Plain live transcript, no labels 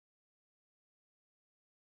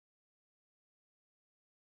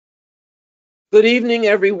Good evening,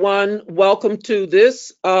 everyone. Welcome to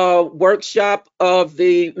this workshop of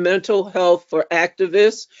the Mental Health for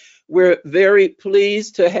Activists. We're very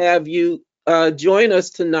pleased to have you join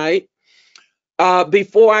us tonight.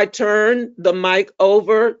 Before I turn the mic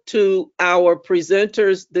over to our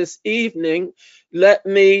presenters this evening, let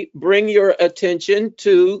me bring your attention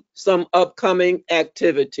to some upcoming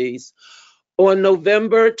activities. On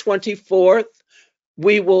November 24th,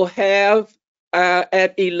 we will have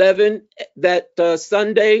at 11 that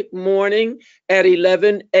Sunday morning at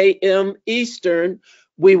 11 a.m. Eastern,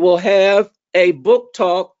 we will have a book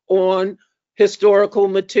talk on historical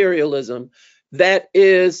materialism. That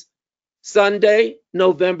is Sunday,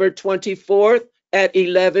 November 24th at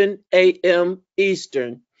 11 a.m.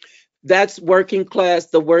 Eastern. That's the working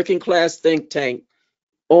class think tank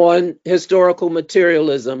on historical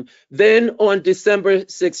materialism. Then on December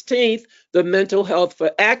 16th, the Mental Health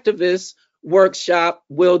for Activists workshop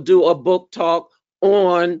will do a book talk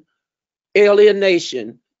on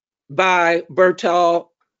alienation by Bertal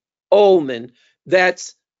Ohlman.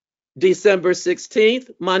 That's December 16th,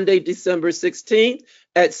 Monday, December 16th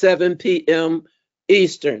at 7 p.m.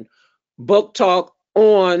 Eastern. Book talk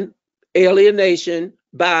on alienation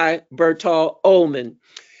by Bertal Ohlman.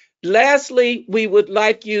 Lastly, we would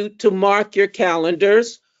like you to mark your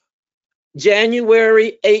calendars.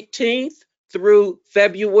 January 18th through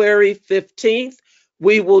February 15th,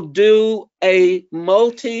 we will do a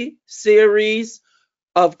multi-series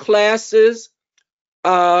of classes.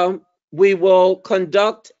 We will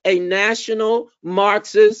conduct a national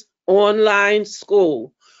Marxist online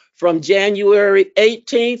school from January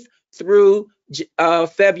 18th through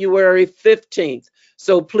February 15th.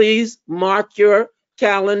 So please mark your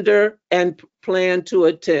calendar and plan to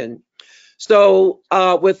attend. So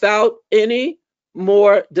without any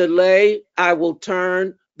more delay, I will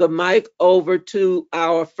turn the mic over to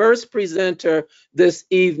our first presenter this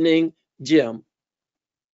evening, Jim.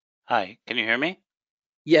 Hi, can you hear me?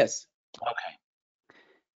 Yes. Okay.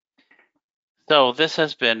 So this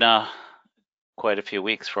has been quite a few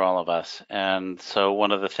weeks for all of us. And so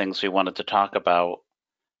one of the things we wanted to talk about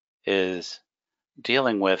is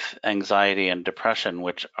dealing with anxiety and depression,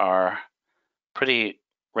 which are pretty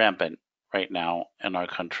rampant right now in our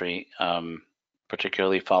country,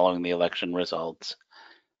 particularly following the election results.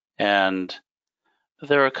 And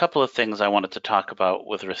there are a couple of things I wanted to talk about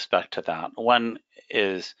with respect to that. One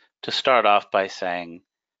is to start off by saying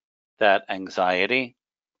that anxiety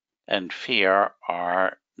and fear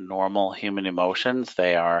are normal human emotions.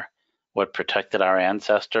 They are what protected our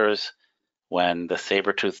ancestors when the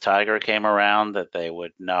saber-toothed tiger came around, that they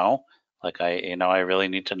would know, like I really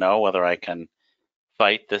need to know whether I can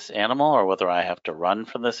fight this animal or whether I have to run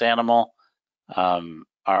from this animal.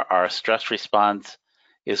 Our stress response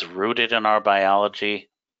is rooted in our biology,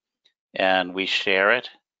 and we share it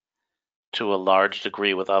to a large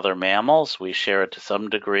degree with other mammals. We share it to some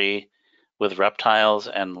degree with reptiles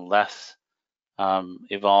and less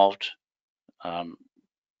evolved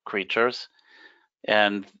creatures,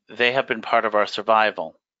 and they have been part of our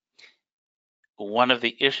survival. One of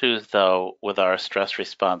the issues, though, with our stress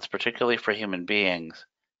response, particularly for human beings,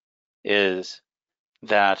 is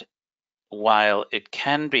that while it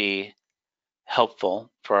can be helpful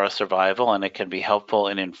for our survival and it can be helpful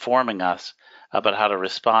in informing us about how to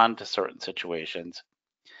respond to certain situations,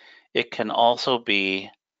 it can also be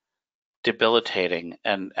debilitating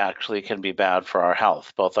and actually can be bad for our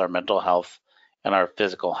health, both our mental health and our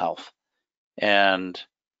physical health. And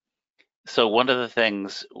so one of the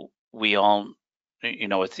things we all,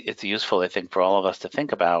 it's useful, I think, for all of us to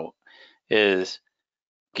think about is,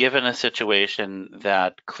 given a situation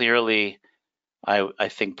that clearly I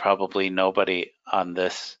think probably nobody on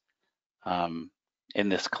this in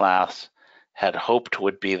this class had hoped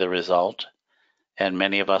would be the result, and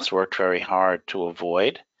many of us worked very hard to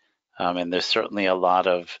avoid. And there's certainly a lot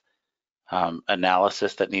of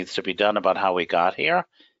analysis that needs to be done about how we got here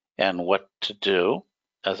and what to do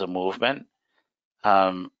as a movement.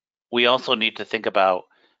 We also need to think about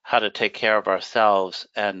how to take care of ourselves,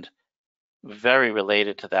 and very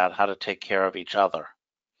related to that, how to take care of each other.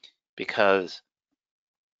 Because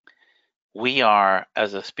we are,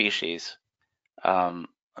 as a species,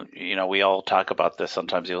 we all talk about this.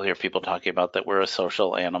 Sometimes you'll hear people talking about that we're a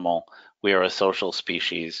social animal, we are a social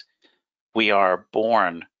species. We are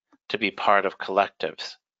born to be part of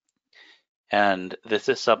collectives. And this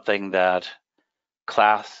is something that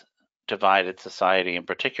class divided society, and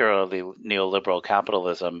particularly neoliberal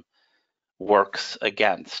capitalism, works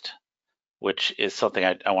against, which is something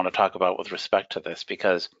I want to talk about with respect to this,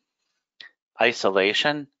 because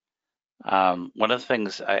isolation, one of the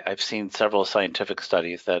things I've seen several scientific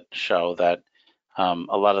studies that show that A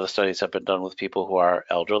lot of the studies have been done with people who are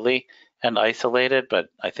elderly and isolated, but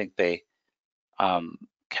I think they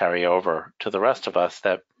carry over to the rest of us,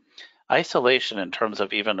 that isolation in terms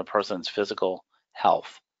of even a person's physical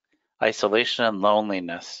health, isolation and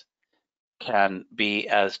loneliness can be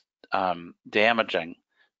as damaging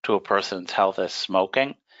to a person's health as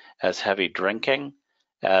smoking, as heavy drinking,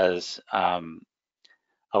 as a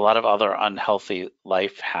lot of other unhealthy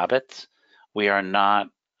life habits. We are not,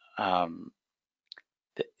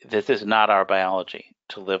 this is not our biology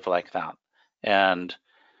to live like that. And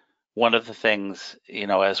one of the things,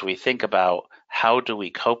 as we think about how do we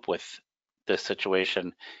cope with this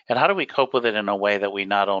situation, and how do we cope with it in a way that we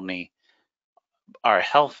not only are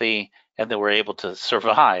healthy and that we're able to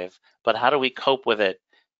survive, but how do we cope with it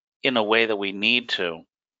in a way that we need to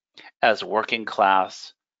as working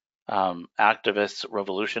class activists,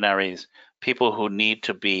 revolutionaries, people who need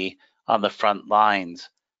to be on the front lines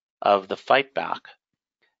of the fight back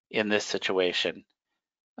in this situation.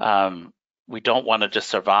 We don't want to just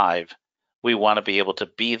survive. We want to be able to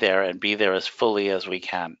be there and be there as fully as we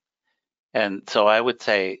can. And so I would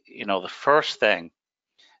say, the first thing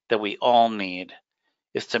that we all need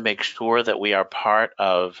is to make sure that we are part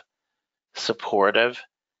of supportive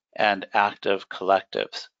and active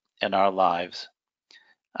collectives in our lives,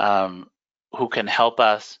 who can help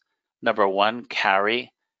us, number one,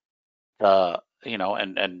 carry the,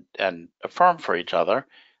 and affirm for each other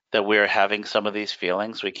that we're having some of these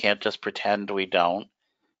feelings. We can't just pretend we don't.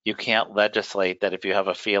 You can't legislate that if you have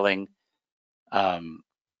a feeling,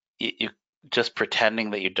 you just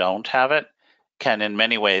pretending that you don't have it can in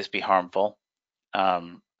many ways be harmful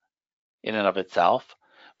in and of itself,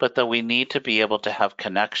 but that we need to be able to have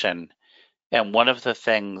connection. And one of the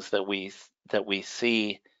things that we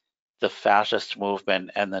see the fascist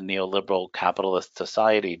movement and the neoliberal capitalist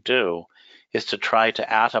society do is to try to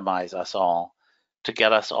atomize us all, to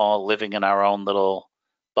get us all living in our own little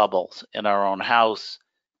bubbles, in our own house,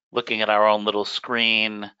 looking at our own little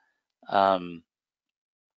screen, um,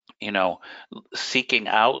 seeking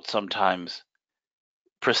out sometimes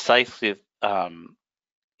precisely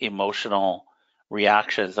emotional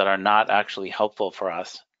reactions that are not actually helpful for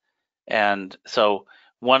us. And so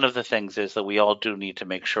one of the things is that we all do need to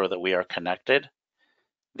make sure that we are connected,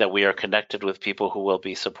 with people who will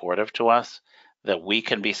be supportive to us, that we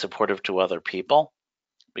can be supportive to other people,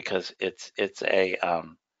 because it's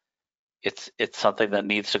something that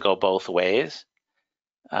needs to go both ways.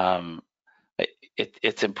 Um,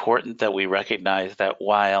 it's important that we recognize that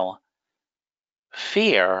while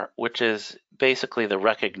fear, which is basically the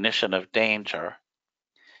recognition of danger,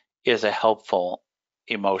 is a helpful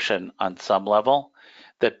emotion on some level,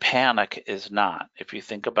 that panic is not. If you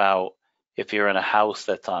think about if you're in a house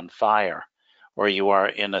that's on fire, or you are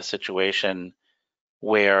in a situation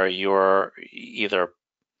where you're either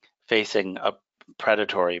facing a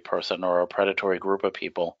predatory person or a predatory group of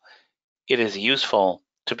people, it is useful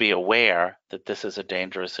to be aware that this is a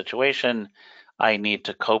dangerous situation. I need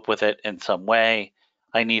to cope with it in some way.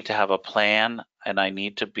 I need to have a plan, and I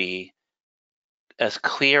need to be as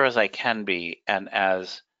clear as I can be, and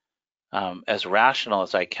as rational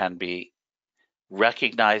as I can be,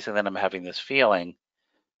 recognizing that I'm having this feeling,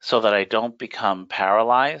 so that I don't become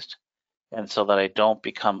paralyzed, and so that I don't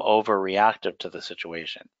become overreactive to the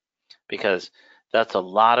situation, because that's a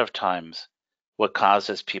lot of times what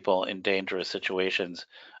causes people in dangerous situations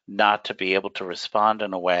not to be able to respond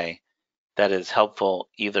in a way that is helpful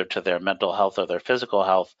either to their mental health or their physical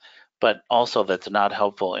health, but also that's not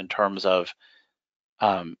helpful in terms of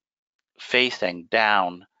facing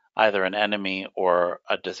down either an enemy or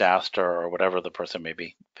a disaster or whatever the person may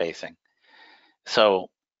be facing. So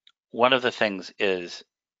one of the things is,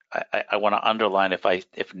 I want to underline,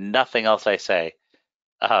 if nothing else I say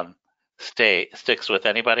sticks with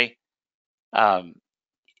anybody,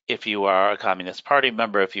 if you are a Communist Party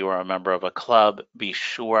member, if you are a member of a club, be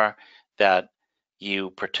sure that you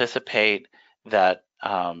participate, that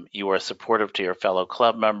you are supportive to your fellow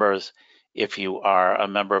club members. If you are a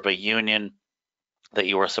member of a union, that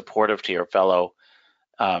you are supportive to your fellow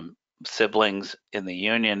siblings in the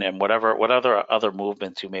union, and what other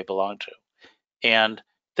movements you may belong to. And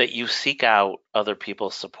that you seek out other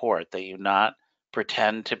people's support, that you not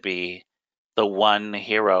pretend to be the one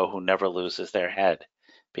hero who never loses their head.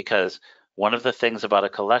 Because one of the things about a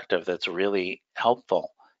collective that's really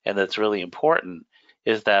helpful and that's really important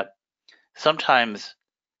is that sometimes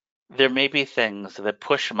there may be things that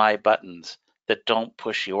push my buttons that don't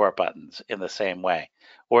push your buttons in the same way.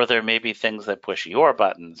 Or there may be things that push your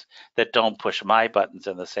buttons that don't push my buttons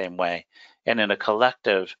in the same way. And in a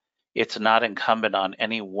collective, it's not incumbent on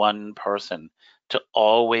any one person to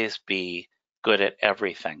always be good at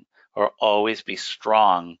everything or always be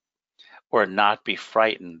strong or not be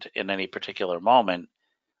frightened in any particular moment.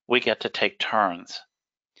 We get to take turns,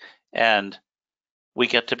 and we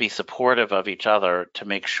get to be supportive of each other to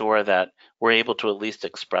make sure that we're able to at least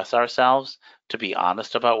express ourselves, to be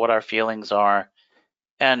honest about what our feelings are,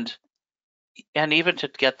 and even to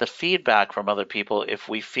get the feedback from other people if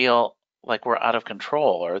we feel like we're out of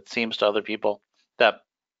control, or it seems to other people that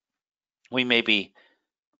we may be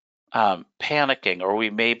panicking, or we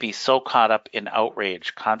may be so caught up in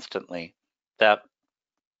outrage constantly that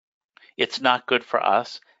it's not good for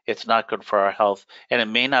us, it's not good for our health, and it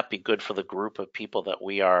may not be good for the group of people that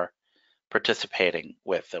we are participating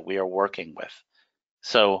with, that we are working with.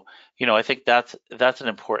 So, I think that's an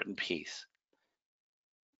important piece.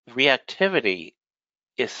 Reactivity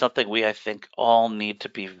is something we, I think, all need to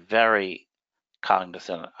be very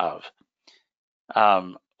cognizant of.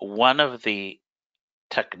 One of the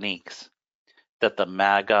techniques that the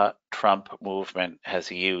MAGA Trump movement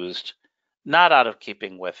has used, not out of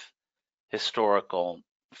keeping with historical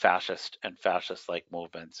fascist and fascist-like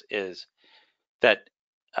movements, is that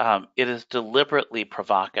it is deliberately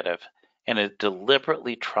provocative, and it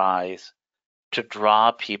deliberately tries to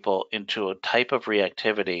draw people into a type of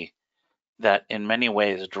reactivity that in many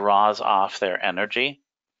ways draws off their energy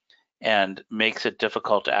and makes it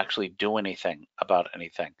difficult to actually do anything about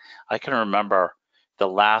anything. I can remember the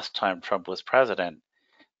last time Trump was president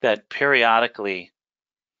that periodically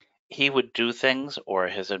he would do things, or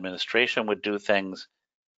his administration would do things,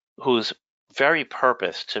 whose very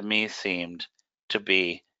purpose to me seemed to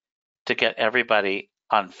be to get everybody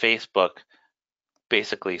on Facebook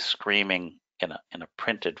basically screaming in a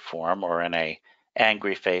printed form or in a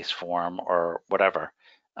angry face form or whatever,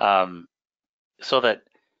 so that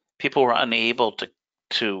people were unable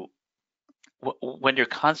to when you're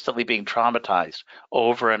constantly being traumatized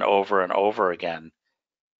over and over and over again,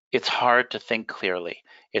 it's hard to think clearly.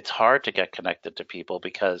 It's hard to get connected to people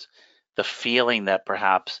because the feeling that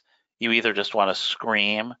perhaps you either just want to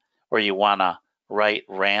scream, or you want to write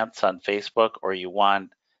rants on Facebook, or you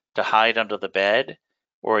want to hide under the bed,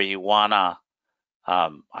 or you want to,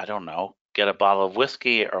 I don't know, get a bottle of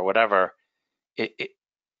whiskey or whatever.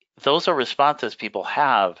 Those are responses people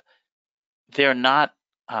have. They're not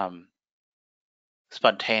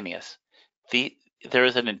spontaneous. There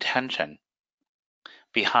is an intention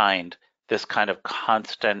behind this kind of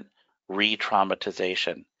constant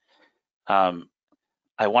re-traumatization.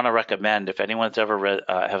 I want to recommend, if anyone's ever read,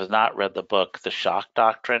 has not read the book, The Shock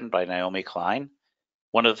Doctrine by Naomi Klein,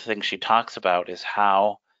 one of the things she talks about is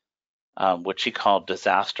how what she called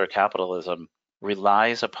disaster capitalism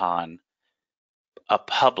relies upon a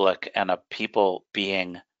public and a people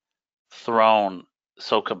being thrown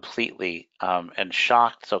so completely and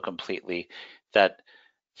shocked so completely that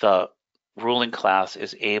the ruling class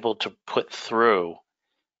is able to put through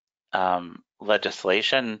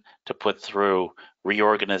legislation, to put through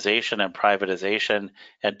reorganization and privatization,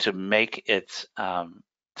 and to make its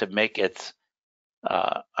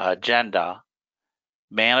agenda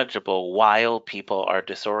manageable while people are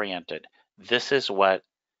disoriented. This is what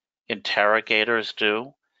interrogators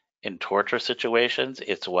do in torture situations.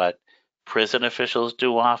 It's what prison officials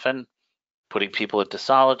do often, putting people into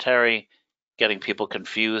solitary, getting people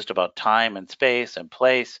confused about time and space and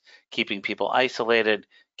place, keeping people isolated,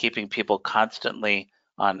 keeping people constantly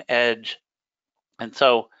on edge. And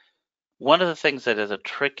so one of the things that is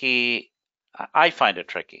I find it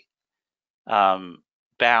tricky,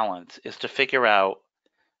 balance is to figure out,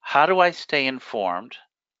 how do I stay informed?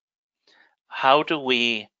 How do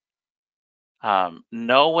we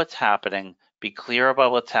know what's happening, be clear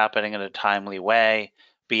about what's happening in a timely way,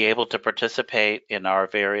 be able to participate in our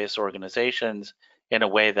various organizations in a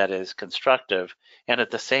way that is constructive, and at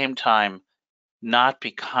the same time, not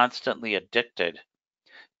be constantly addicted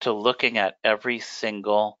to looking at every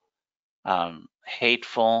single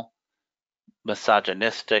hateful,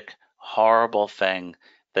 misogynistic, horrible thing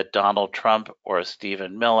that Donald Trump or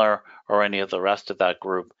Stephen Miller or any of the rest of that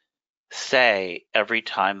group say every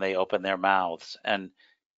time they open their mouths. And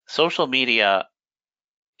social media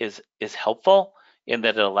is helpful in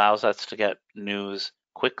that it allows us to get news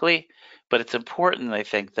quickly, but it's important, I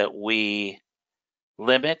think, that we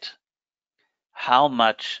limit how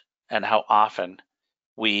much and how often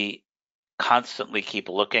we constantly keep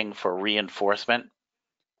looking for reinforcement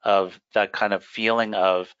of that kind of feeling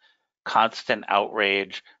of constant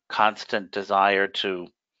outrage, constant desire to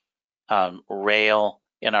rail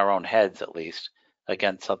in our own heads, at least,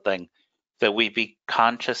 against something, that we be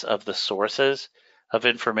conscious of the sources of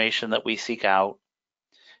information that we seek out,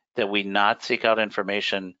 that we not seek out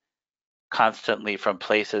information constantly from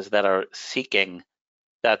places that are seeking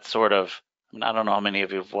that sort of, I don't know how many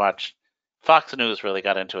of you have watched, Fox News really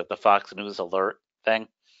got into it, the Fox News alert thing,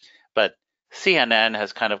 but CNN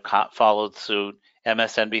has kind of followed suit,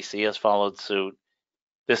 MSNBC has followed suit,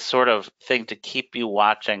 this sort of thing to keep you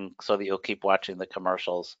watching so that you'll keep watching the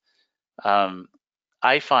commercials.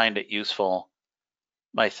 I find it useful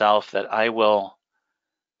myself that I will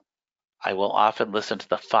often listen to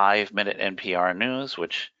the 5-minute NPR news,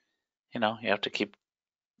 which, you have to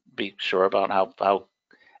be sure about how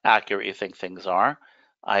accurate you think things are.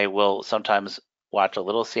 I will sometimes watch a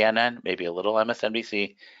little CNN, maybe a little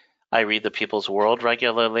MSNBC. I read the People's World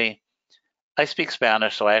regularly. I speak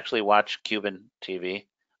Spanish, so I actually watch Cuban TV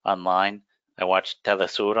online. I watch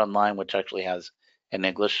Telesur online, which actually has an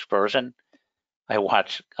English version. I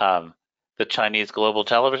watch the Chinese Global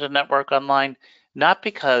Television Network online, not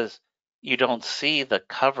because you don't see the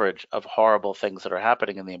coverage of horrible things that are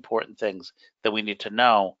happening and the important things that we need to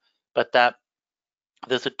know, but that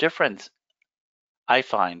there's a difference, I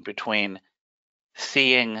find, between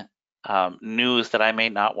seeing news that I may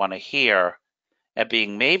not want to hear and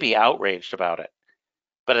being maybe outraged about it,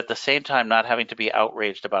 but at the same time not having to be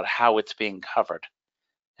outraged about how it's being covered.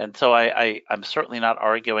 And so I'm certainly not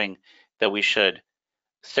arguing that we should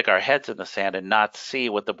stick our heads in the sand and not see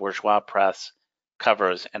what the bourgeois press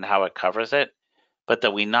covers and how it covers it, but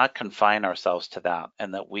that we not confine ourselves to that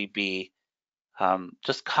and that we be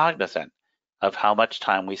just cognizant of how much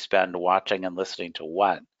time we spend watching and listening to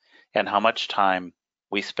what, and how much time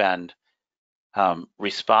we spend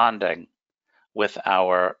responding with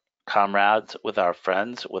our comrades, with our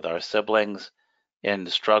friends, with our siblings in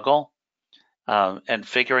the struggle, and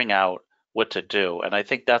figuring out what to do. And I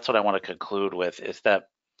think that's what I want to conclude with, is that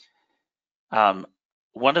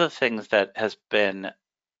one of the things that has been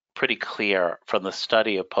pretty clear from the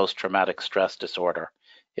study of post-traumatic stress disorder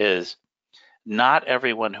is not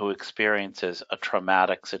everyone who experiences a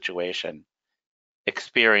traumatic situation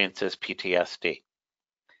experiences PTSD,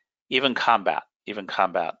 even combat,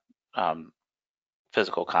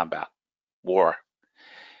 physical combat, war.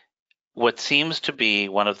 What seems to be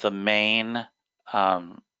one of the main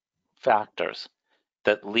factors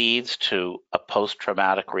that leads to a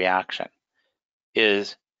post-traumatic reaction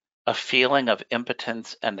is a feeling of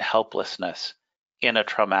impotence and helplessness in a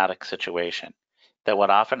traumatic situation. That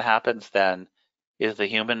what often happens then is the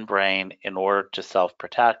human brain, in order to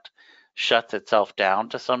self-protect, shuts itself down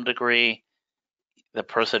to some degree. The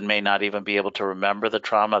person may not even be able to remember the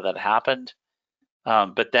trauma that happened,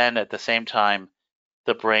 but then at the same time,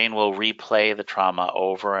 the brain will replay the trauma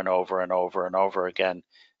over and over and over and over again,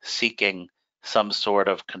 seeking some sort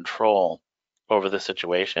of control over the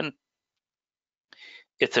situation.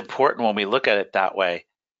 It's important when we look at it that way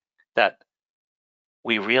that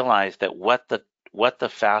we realize that what the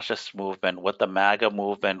fascist movement, what the MAGA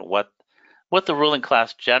movement, what the ruling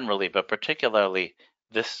class generally, but particularly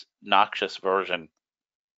this noxious version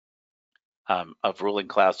of ruling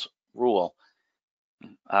class rule.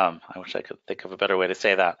 I wish I could think of a better way to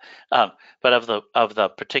say that. But of the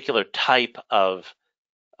particular type of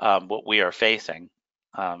what we are facing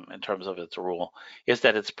in terms of its rule, is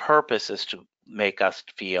that its purpose is to make us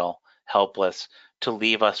feel helpless, to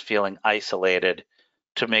leave us feeling isolated,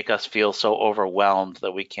 to make us feel so overwhelmed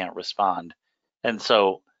that we can't respond. And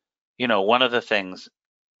so, one of the things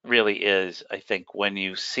really is, I think, when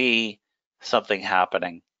you see something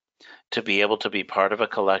happening, to be able to be part of a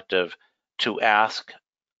collective, to ask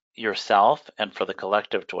yourself and for the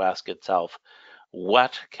collective to ask itself,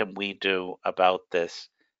 what can we do about this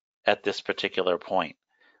at this particular point?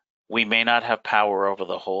 We may not have power over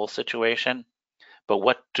the whole situation, but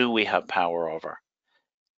what do we have power over?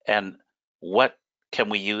 And what can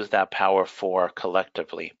we use that power for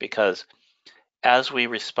collectively? Because as we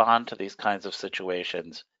respond to these kinds of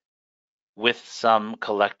situations with some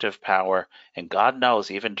collective power, and God knows,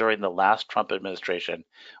 even during the last Trump administration,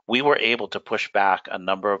 we were able to push back a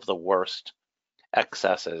number of the worst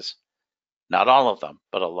excesses, not all of them,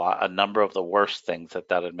 but a number of the worst things that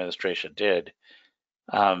administration did.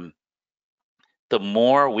 The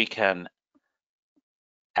more we can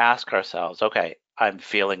ask ourselves, okay, I'm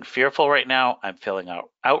feeling fearful right now, I'm feeling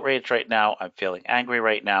outraged right now, I'm feeling angry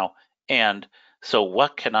right now, and so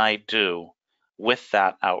what can I do with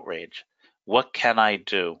that outrage? What can I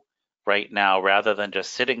do right now, rather than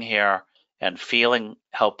just sitting here and feeling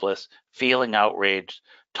helpless, feeling outraged,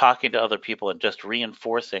 talking to other people and just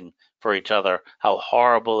reinforcing for each other how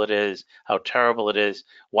horrible it is, how terrible it is,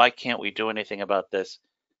 why can't we do anything about this?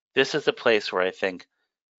 This is a place where I think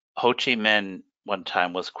Ho Chi Minh one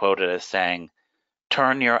time was quoted as saying,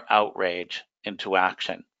 turn your outrage into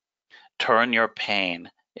action, turn your pain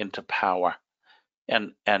into power.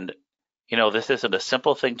 And you know, this isn't a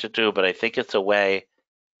simple thing to do, but I think it's a way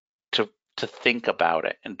to think about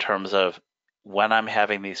it in terms of when I'm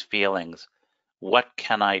having these feelings, what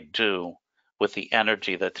can I do with the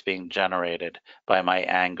energy that's being generated by my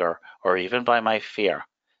anger or even by my fear?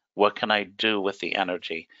 What can I do with the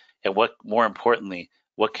energy? And what, more importantly,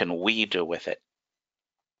 what can we do with it?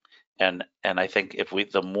 And I think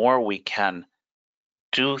the more we can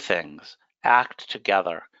do things, act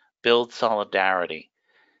together, build solidarity,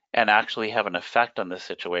 and actually have an effect on this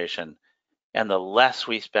situation, and the less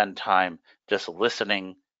we spend time just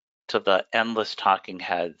listening to the endless talking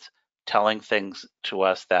heads telling things to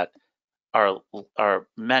us that are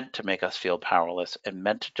meant to make us feel powerless and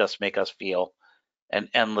meant to just make us feel an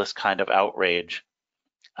endless kind of outrage,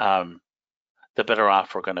 the better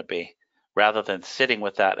off we're going to be, rather than sitting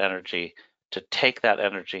with that energy, to take that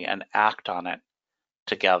energy and act on it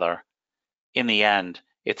together. In the end,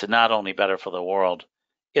 it's not only better for the world,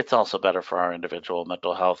 it's also better for our individual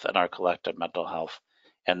mental health and our collective mental health.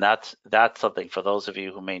 And that's something for those of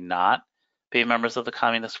you who may not be members of the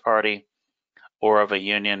Communist Party or of a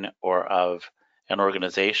union or of an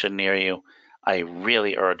organization near you. I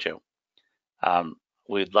really urge you.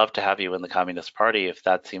 We'd love to have you in the Communist Party if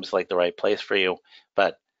that seems like the right place for you,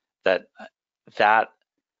 but that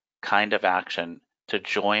kind of action, to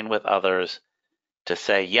join with others, to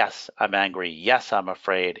say, yes, I'm angry, yes, I'm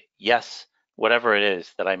afraid, yes, whatever it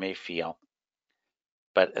is that I may feel.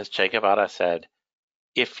 But as Che Guevara said,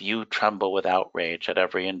 if you tremble with outrage at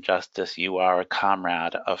every injustice, you are a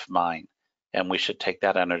comrade of mine. And we should take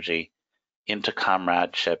that energy into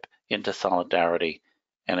comradeship, into solidarity,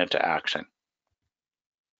 and into action.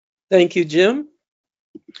 Thank you, Jim.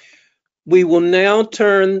 We will now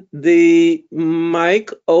turn the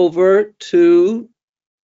mic over to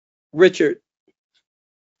Richard.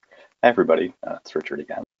 Hi, everybody. It's Richard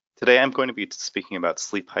again. Today, I'm going to be speaking about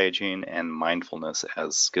sleep hygiene and mindfulness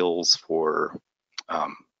as skills for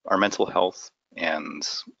our mental health, and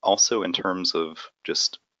also in terms of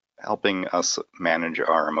just helping us manage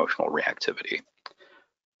our emotional reactivity.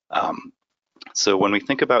 So when we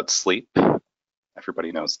think about sleep,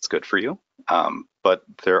 everybody knows it's good for you, but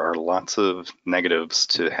there are lots of negatives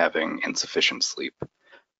to having insufficient sleep.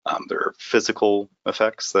 There are physical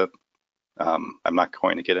effects that I'm not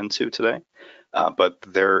going to get into today, but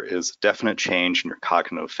there is definite change in your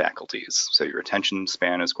cognitive faculties. So your attention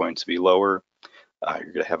span is going to be lower.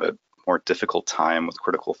 You're going to have a more difficult time with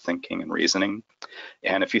critical thinking and reasoning.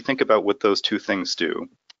 And if you think about what those two things do,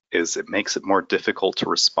 is it makes it more difficult to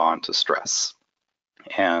respond to stress.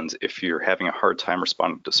 And if you're having a hard time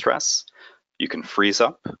responding to stress, you can freeze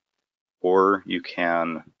up, or you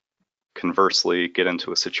can conversely get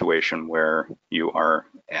into a situation where you are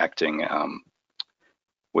acting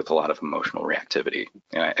with a lot of emotional reactivity.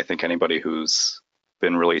 And I think anybody who's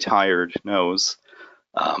been really tired knows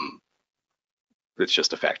it's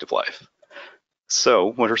just a fact of life.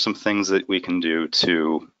 So what are some things that we can do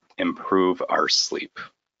to improve our sleep?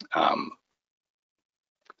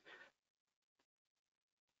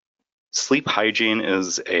 Sleep hygiene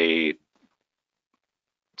is a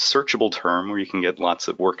searchable term where you can get lots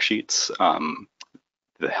of worksheets.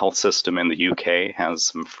 The health system in the UK has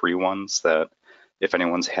some free ones that if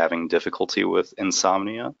anyone's having difficulty with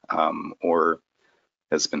insomnia or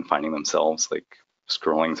has been finding themselves like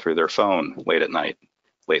scrolling through their phone late at night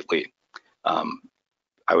lately,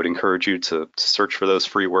 I would encourage you to search for those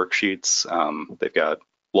free worksheets. They've got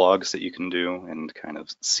logs that you can do and kind of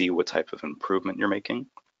see what type of improvement you're making.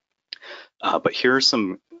 But here are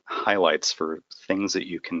some highlights for things that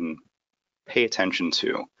you can pay attention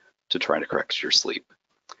to try to correct your sleep.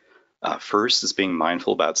 First is being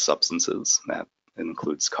mindful about substances. That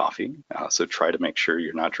includes coffee. So try to make sure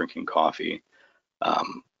you're not drinking coffee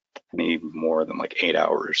any more than like 8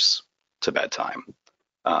 hours to bedtime.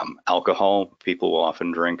 Alcohol, people will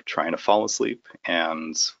often drink trying to fall asleep.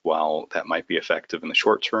 And while that might be effective in the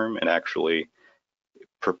short term, it actually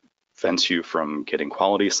prevents you from getting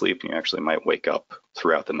quality sleep, and you actually might wake up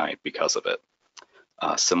throughout the night because of it.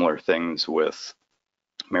 Similar things with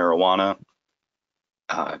marijuana.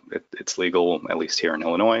 It's legal, at least here in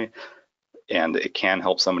Illinois, and it can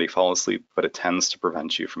help somebody fall asleep, but it tends to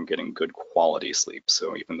prevent you from getting good quality sleep.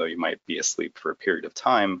 So even though you might be asleep for a period of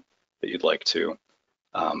time that you'd like to,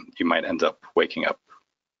 you might end up waking up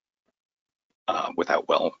without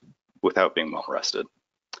being well rested.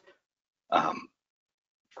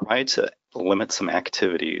 Try to limit some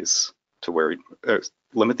activities to where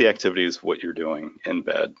limit the activities of what you're doing in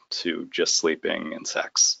bed to just sleeping and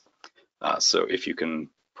sex. So if you can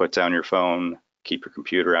put down your phone, keep your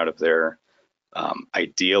computer out of there.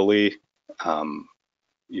 Ideally,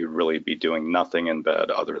 you'd really be doing nothing in bed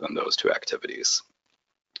other than those two activities.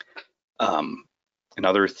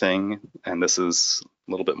 Another thing, and this is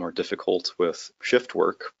a little bit more difficult with shift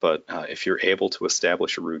work, but if you're able to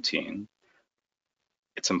establish a routine,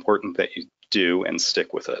 it's important that you do and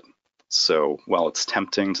stick with it. So while it's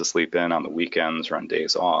tempting to sleep in on the weekends or on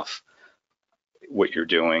days off, what you're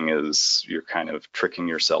doing is you're kind of tricking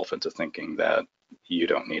yourself into thinking that you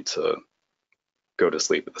don't need to go to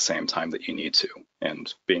sleep at the same time that you need to.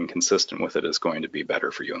 And being consistent with it is going to be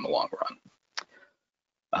better for you in the long run.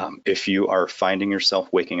 If you are finding yourself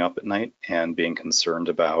waking up at night and being concerned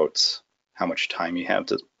about how much time you have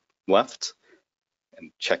left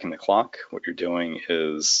and checking the clock, what you're doing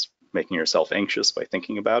is making yourself anxious by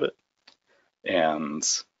thinking about it. And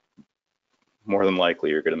more than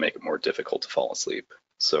likely, you're going to make it more difficult to fall asleep.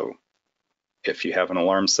 So if you have an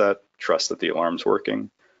alarm set, trust that the alarm's working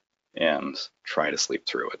and try to sleep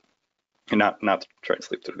through it. And not try to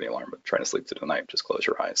sleep through the alarm, but try to sleep through the night. Just close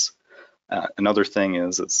your eyes. Another thing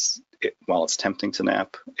is, while it's tempting to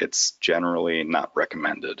nap, it's generally not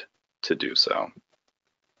recommended to do so.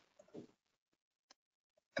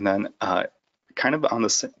 And then, kind of on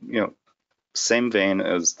the same vein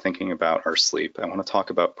as thinking about our sleep, I want to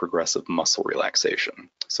talk about progressive muscle relaxation.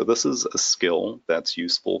 So this is a skill that's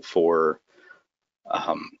useful for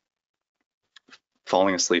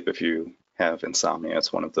falling asleep if you have insomnia.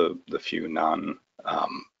 It's one of the few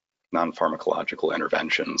non-pharmacological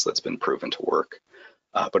interventions that's been proven to work.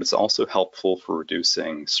 But it's also helpful for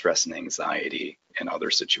reducing stress and anxiety in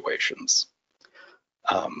other situations.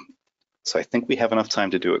 So I think we have enough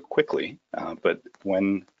time to do it quickly, but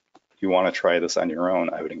when you want to try this on your own,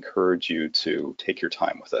 I would encourage you to take your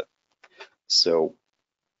time with it. So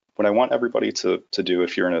what I want everybody to do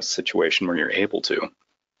if you're in a situation where you're able to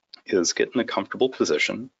is get in a comfortable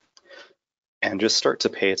position and just start to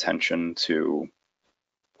pay attention to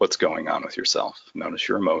what's going on with yourself. Notice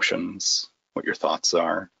your emotions, what your thoughts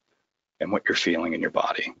are, and what you're feeling in your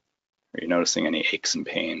body. Are you noticing any aches and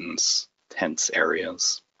pains, tense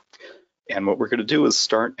areas? And what we're going to do is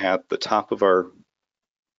start at the top of our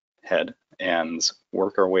head and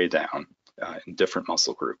work our way down in different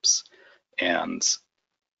muscle groups. And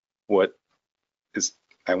what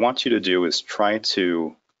I want you to do is try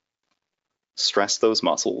to stress those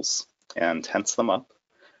muscles and tense them up.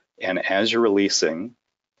 And as you're releasing,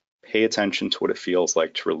 pay attention to what it feels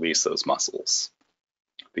like to release those muscles.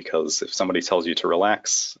 Because if somebody tells you to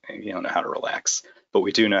relax, you don't know how to relax, but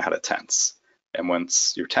we do know how to tense. And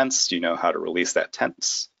once you're tensed, you know how to release that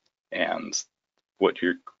tense. And what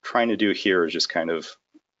you're trying to do here is just kind of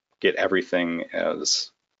get everything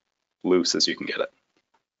as loose as you can get it.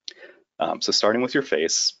 So starting with your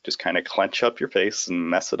face, just kind of clench up your face and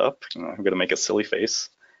mess it up. I'm going to make a silly face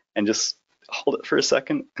and just hold it for a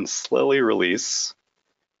second and slowly release.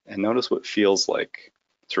 And notice what it feels like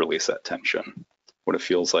to release that tension. What it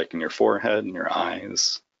feels like in your forehead and your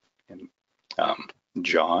eyes and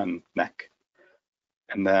jaw and neck.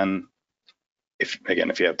 And then, if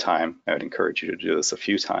you have time, I would encourage you to do this a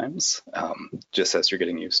few times, just as you're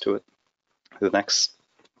getting used to it. The next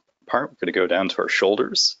part, we're going to go down to our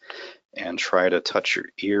shoulders and try to touch your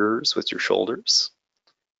ears with your shoulders.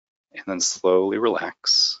 And then slowly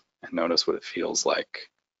relax and notice what it feels like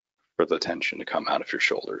for the tension to come out of your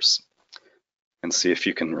shoulders. And see if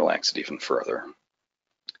you can relax it even further.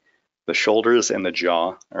 The shoulders and the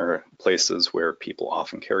jaw are places where people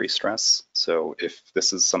often carry stress. So if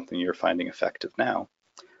this is something you're finding effective now,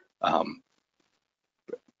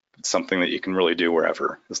 it's something that you can really do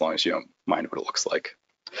wherever, as long as you don't mind what it looks like.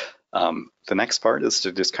 The next part is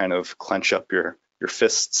to just kind of clench up your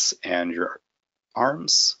fists and your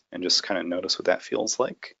arms and just kind of notice what that feels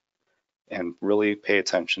like. And really pay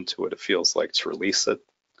attention to what it feels like to release it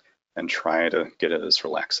and try to get it as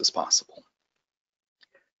relaxed as possible.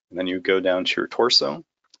 And then you go down to your torso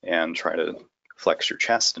and try to flex your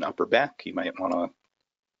chest and upper back. You might want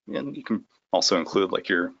to, and you can also include like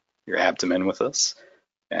your abdomen with this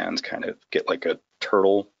and kind of get like a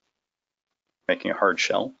turtle making a hard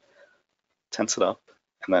shell. Tense it up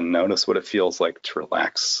and then notice what it feels like to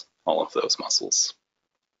relax all of those muscles.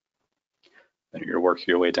 Then you're working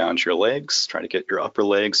your way down to your legs. Try to get your upper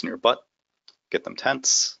legs and your butt, get them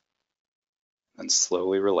tense. And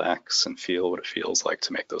slowly relax and feel what it feels like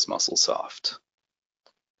to make those muscles soft.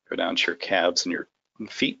 Go down to your calves and your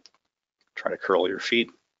feet. Try to curl your feet,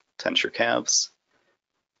 tense your calves.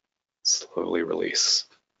 Slowly release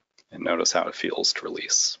and notice how it feels to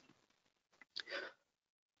release.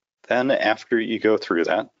 Then after you go through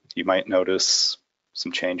that, you might notice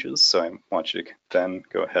some changes. So I want you to then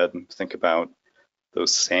go ahead and think about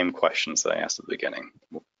those same questions that I asked at the beginning.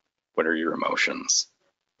 What are your emotions?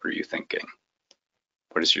 What are you thinking?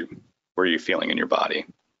 Where are you feeling in your body?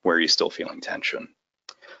 Where are you still feeling tension?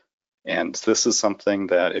 And this is something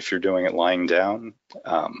that if you're doing it lying down,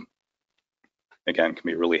 again, can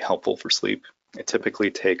be really helpful for sleep. It typically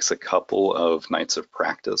takes a couple of nights of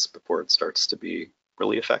practice before it starts to be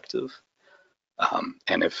really effective.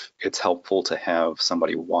 And if it's helpful to have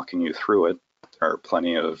somebody walking you through it, there are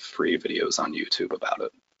plenty of free videos on YouTube about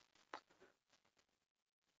it.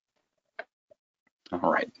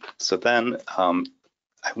 All right, so then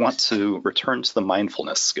I want to return to the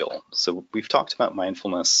mindfulness skill. So we've talked about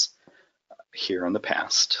mindfulness here in the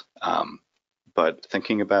past, but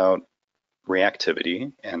thinking about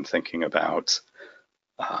reactivity and thinking about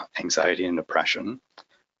anxiety and depression,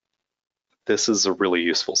 this is a really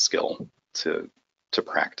useful skill to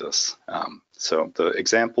practice. So the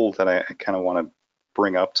example that I kind of want to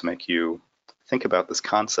bring up to make you think about this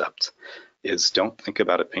concept is don't think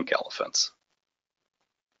about a pink elephant.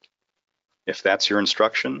 If that's your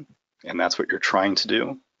instruction and that's what you're trying to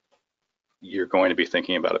do, you're going to be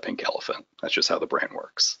thinking about a pink elephant. That's just how the brain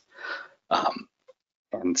works.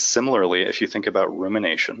 And similarly, if you think about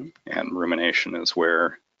rumination, and rumination is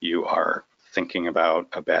where you are thinking about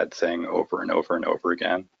a bad thing over and over and over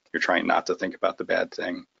again, you're trying not to think about the bad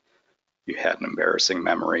thing. You had an embarrassing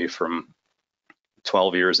memory from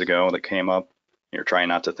 12 years ago that came up, you're trying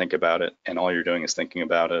not to think about it, and all you're doing is thinking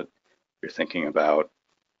about it. You're thinking about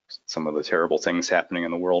some of the terrible things happening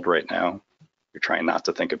in the world right now. You're trying not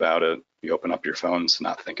to think about it. You open up your phones to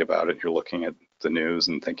not think about it. You're looking at the news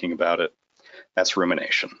and thinking about it. That's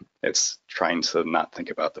rumination. It's trying to not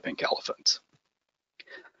think about the pink elephant.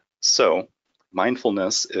 So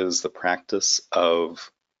mindfulness is the practice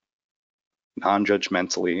of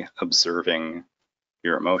non-judgmentally observing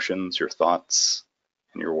your emotions, your thoughts,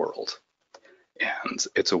 and your world. And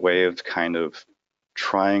it's a way of kind of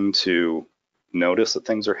trying to notice that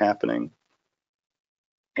things are happening.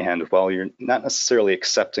 And while you're not necessarily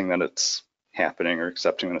accepting that it's happening or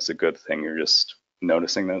accepting that it's a good thing, you're just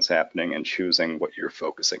noticing that it's happening and choosing what you're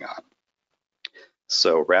focusing on.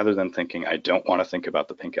 So rather than thinking, I don't want to think about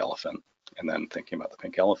the pink elephant, and then thinking about the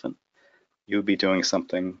pink elephant, you would be doing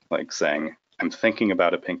something like saying, I'm thinking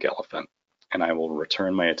about a pink elephant, and I will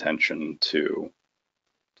return my attention to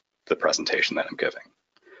the presentation that I'm giving.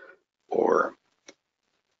 Or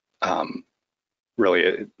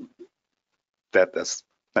really, that's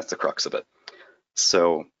the crux of it.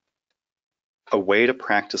 So a way to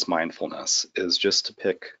practice mindfulness is just to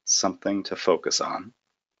pick something to focus on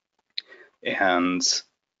and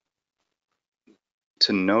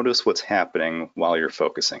to notice what's happening while you're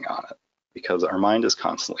focusing on it, because our mind is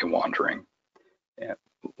constantly wandering. And,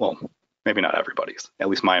 well, maybe not everybody's, at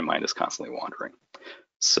least my mind is constantly wandering.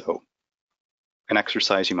 So an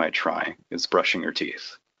exercise you might try is brushing your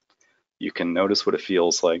teeth. You can notice what it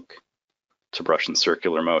feels like to brush in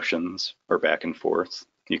circular motions or back and forth.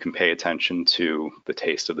 You can pay attention to the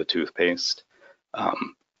taste of the toothpaste,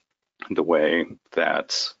 the way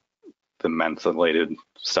that the mentholated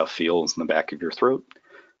stuff feels in the back of your throat,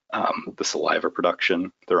 the saliva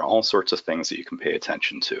production. There are all sorts of things that you can pay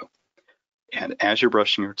attention to. And as you're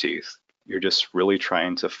brushing your teeth, you're just really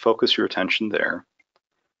trying to focus your attention there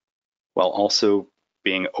while also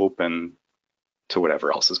being open to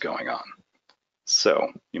whatever else is going on.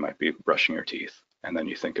 So you might be brushing your teeth and then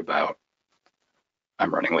you think about,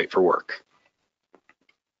 I'm running late for work.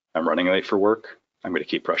 I'm running late for work. I'm going to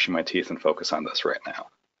keep brushing my teeth and focus on this right now.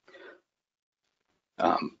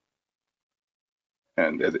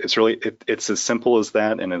 And it's as simple as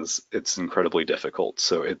that, and it's incredibly difficult.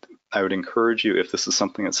 So I would encourage you, if this is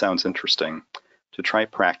something that sounds interesting, to try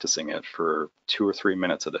practicing it for 2 or 3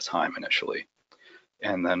 minutes at a time initially,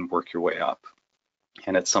 and then work your way up.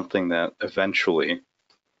 And it's something that eventually,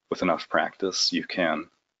 with enough practice, you can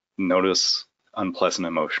notice unpleasant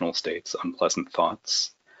emotional states, unpleasant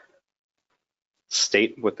thoughts,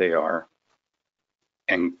 state what they are,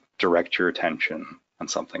 and direct your attention on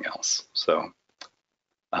something else. So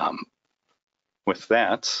with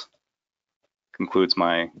that, concludes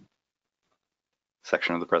my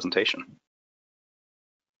section of the presentation.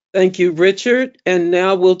 Thank you, Richard. And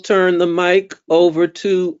now we'll turn the mic over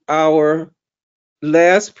to our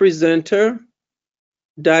last presenter,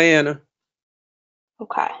 Diana.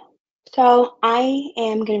 Okay, so I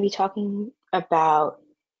am going to be talking about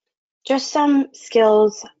just some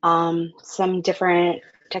skills, some different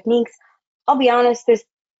techniques. I'll be honest,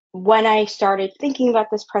 when I started thinking about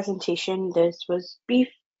this presentation, this was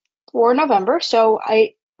before November, so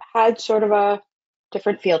I had sort of a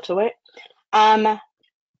different feel to it.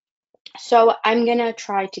 So I'm going to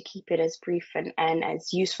try to keep it as brief and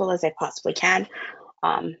as useful as I possibly can.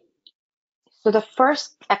 So the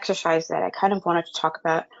first exercise that I kind of wanted to talk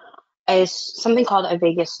about is something called a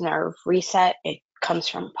vagus nerve reset. It comes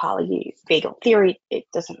from polyvagal theory. It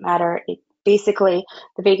doesn't matter. It basically,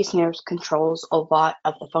 the vagus nerve controls a lot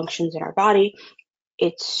of the functions in our body.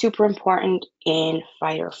 It's super important in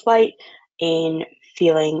fight or flight, in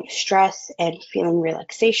feeling stress and feeling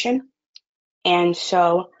relaxation. And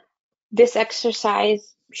so this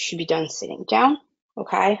exercise should be done sitting down,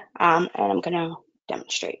 okay? And I'm gonna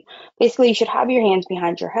demonstrate. Basically, you should have your hands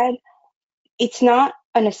behind your head. It's not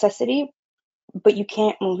a necessity, but you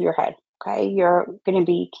can't move your head, okay? You're gonna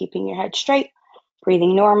be keeping your head straight,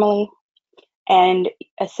 breathing normally, and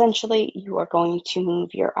essentially you are going to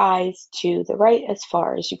move your eyes to the right as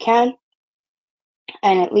far as you can,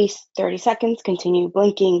 and at least 30 seconds, continue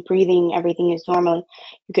blinking, breathing, everything is normal.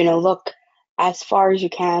 You're gonna look as far as you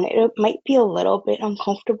can. It might be a little bit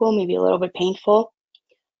uncomfortable, maybe a little bit painful.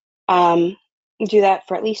 Do that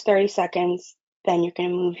for at least 30 seconds. Then you're going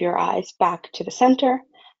to move your eyes back to the center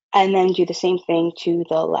and then do the same thing to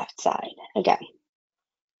the left side again.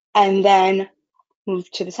 And then move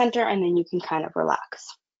to the center and then you can kind of relax.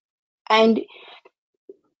 And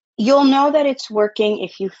you'll know that it's working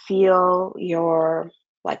if you feel your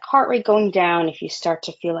like heart rate going down, if you start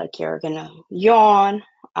to feel like you're going to yawn,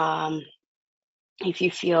 if you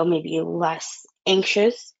feel maybe less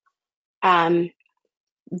anxious.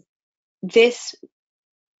 This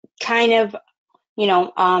kind of,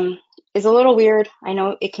 is a little weird. I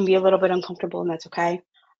know it can be a little bit uncomfortable, and that's okay.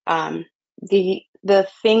 The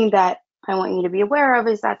thing that I want you to be aware of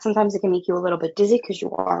is that sometimes it can make you a little bit dizzy because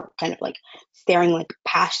you are kind of like staring like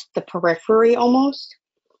past the periphery almost.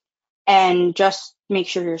 And just make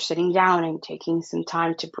sure you're sitting down and taking some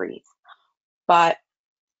time to breathe. But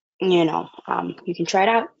you can try it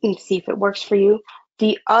out and see if it works for you.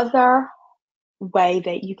 The other way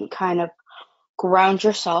that you can kind of ground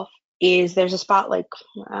yourself is there's a spot like,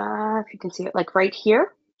 if you can see it, like right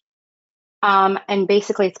here. And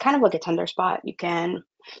basically it's kind of like a tender spot. You can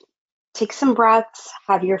take some breaths,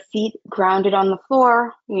 have your feet grounded on the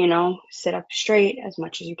floor, sit up straight as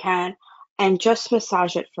much as you can, and just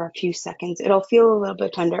massage it for a few seconds. It'll feel a little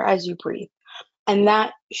bit tender as you breathe. And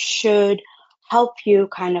that should help you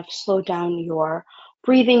kind of slow down your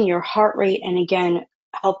breathing, your heart rate, and again,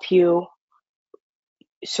 help you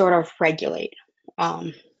sort of regulate.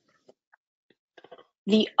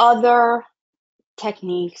 The other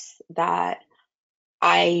techniques that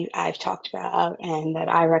I've talked about and that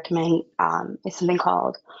I recommend is something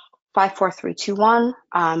called 5, 4, 3, 2, 1.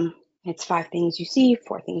 It's 5 things you see,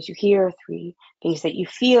 4 things you hear, 3 things that you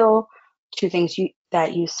feel, 2 things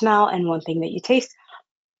that you smell, and 1 thing that you taste.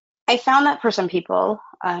 I found that for some people,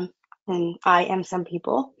 and I am some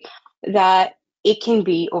people, that it can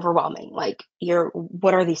be overwhelming. Like,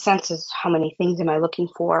 what are these senses? How many things am I looking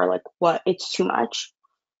for? Like, what? It's too much.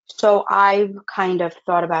 So I've kind of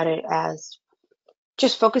thought about it as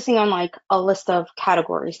just focusing on like a list of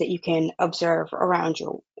categories that you can observe around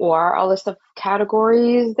you, or a list of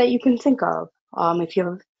categories that you can think of. If you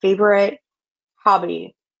have a favorite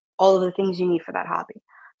hobby, all of the things you need for that hobby.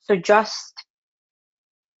 So just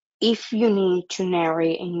if you need to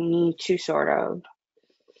narrate and you need to sort of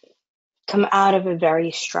come out of a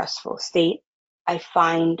very stressful state, I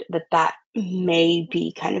find that may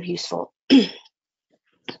be kind of useful.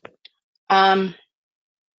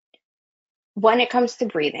 When it comes to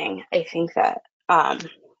breathing, I think that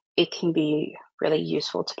it can be really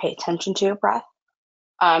useful to pay attention to your breath.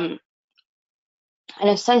 And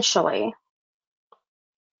essentially,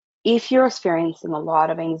 if you're experiencing a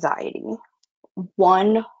lot of anxiety,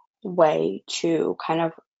 one way to kind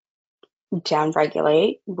of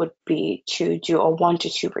downregulate would be to do a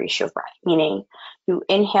 1-to-2 ratio breath, meaning you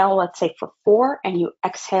inhale, let's say for 4, and you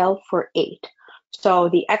exhale for 8. So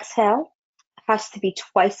the exhale has to be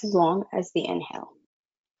twice as long as the inhale.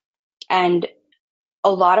 And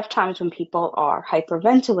a lot of times when people are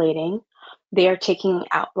hyperventilating, they are taking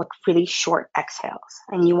out like really short exhales,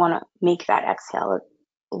 and you want to make that exhale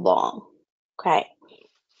long. Okay.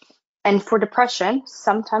 And for depression,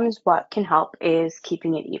 sometimes what can help is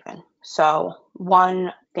keeping it even. So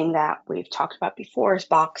one thing that we've talked about before is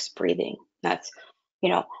box breathing. That's,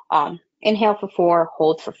 inhale for 4,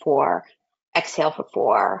 hold for 4, exhale for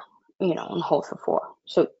 4, and hold for 4.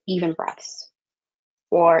 So even breaths.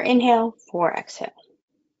 4 inhale, 4 exhale.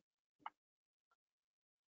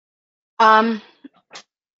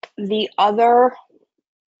 The other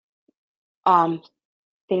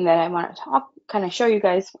thing that I want to kind of show you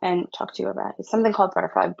guys and talk to you about is something called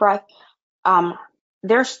butterfly breath.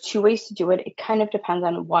 There's 2 ways to do it. It kind of depends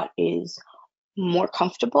on what is more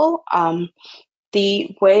comfortable.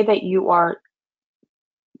 The way that you are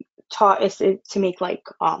taught is to make like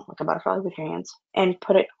a butterfly with your hands and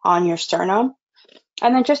put it on your sternum,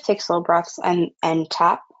 and then just take slow breaths and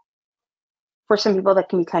tap. For some people, that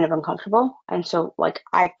can be kind of uncomfortable, and so like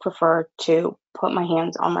I prefer to put my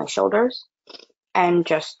hands on my shoulders and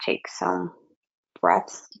just take some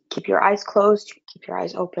breaths. Keep your eyes closed, keep your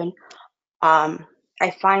eyes open.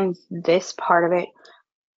 I find this part of it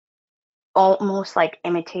almost like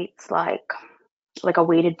imitates like a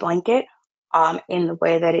weighted blanket, in the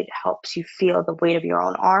way that it helps you feel the weight of your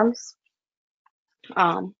own arms,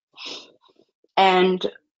 and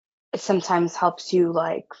sometimes helps you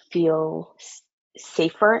like feel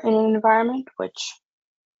safer in an environment, which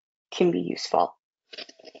can be useful.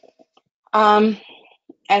 And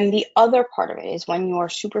the other part of it is when you're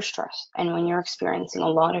super stressed and when you're experiencing a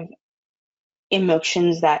lot of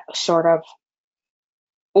emotions that sort of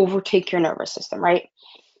overtake your nervous system, right?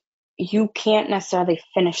 You can't necessarily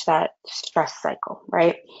finish that stress cycle,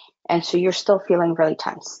 right? And so you're still feeling really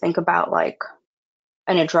tense. Think about like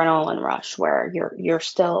an adrenaline rush where you're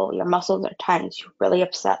still, your muscles are tense, you're really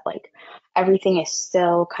upset, like everything is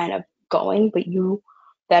still kind of going, but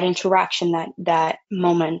that interaction, that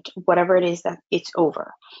moment, whatever it is, that it's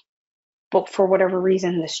over. But for whatever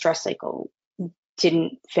reason, the stress cycle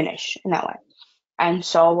didn't finish in that way. And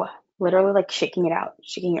so literally like shaking it out,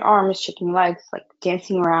 shaking your arms, shaking your legs, like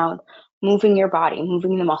dancing around, moving your body,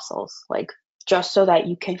 moving the muscles, like just so that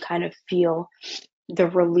you can kind of feel the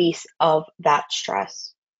release of that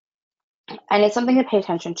stress. And it's something to pay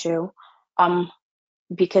attention to,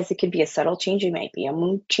 because it could be a subtle change. It might be a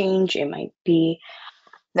mood change. It might be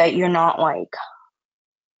that you're not like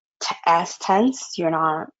as tense. You're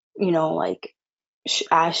not, like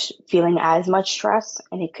as feeling as much stress.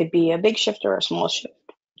 And it could be a big shift or a small shift.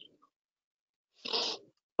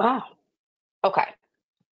 Wow. Okay.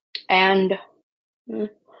 And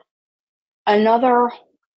another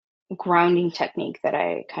grounding technique that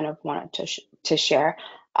I kind of wanted to share,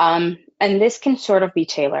 and this can sort of be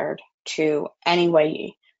tailored to any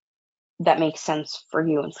way that makes sense for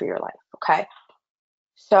you and for your life. Okay.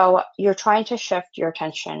 So you're trying to shift your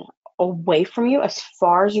attention away from you as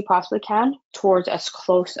far as you possibly can towards as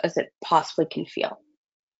close as it possibly can feel.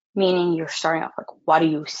 Meaning you're starting off like, what do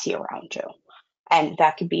you see around you? And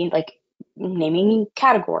that could be like naming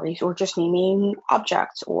categories or just naming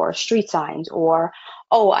objects or street signs or,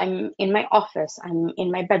 oh, I'm in my office, I'm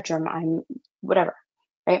in my bedroom, I'm whatever,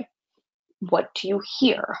 right? What do you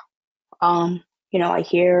hear? I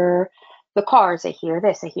hear the cars, I hear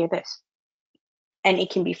this, I hear this. And it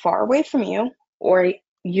can be far away from you, or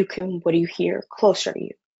what do you hear closer to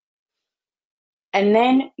you? And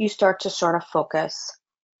then you start to sort of focus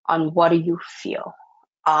on what do you feel.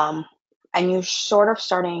 And you're sort of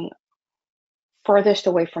starting furthest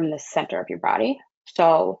away from the center of your body.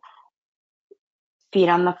 So feet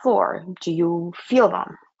on the floor, do you feel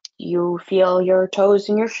them? Do you feel your toes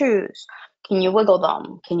in your shoes? Can you wiggle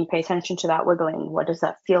them? Can you pay attention to that wiggling? What does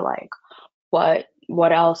that feel like?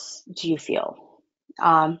 What else do you feel?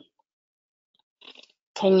 Can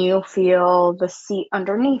you feel the seat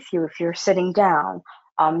underneath you if you're sitting down?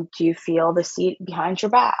 Do you feel the seat behind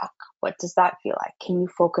your back? What does that feel like? Can you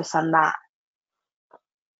focus on that?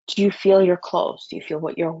 Do you feel your clothes? Do you feel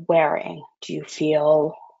what you're wearing? Do you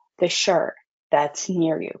feel the shirt that's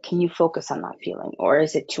near you? Can you focus on that feeling, or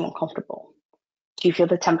is it too uncomfortable? Do you feel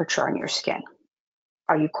the temperature on your skin?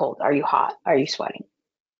 Are you cold? Are you hot? Are you sweating?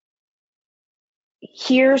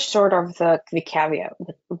 Here's sort of the caveat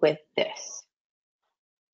with this.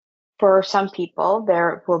 For some people,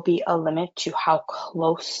 there will be a limit to how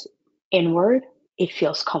close inward it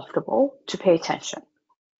feels comfortable to pay attention.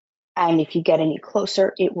 And if you get any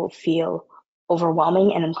closer, it will feel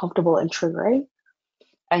overwhelming and uncomfortable and triggering.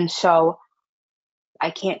 And so I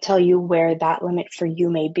can't tell you where that limit for you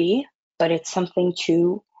may be, but it's something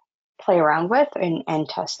to play around with and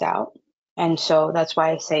test out. And so that's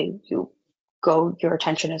why I say you go your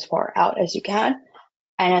attention as far out as you can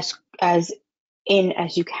and as in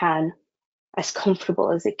as you can, as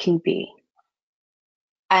comfortable as it can be.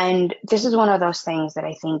 And this is one of those things that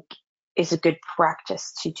I think is a good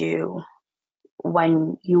practice to do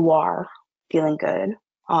when you are feeling good,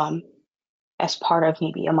 as part of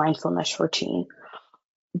maybe a mindfulness routine,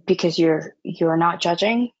 because you're not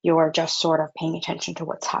judging, you're just sort of paying attention to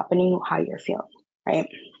what's happening, how you're feeling, right?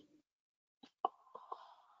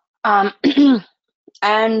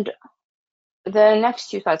 And the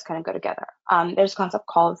next two thoughts kind of go together. There's a concept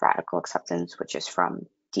called radical acceptance, which is from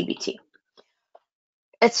DBT.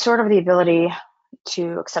 It's sort of the ability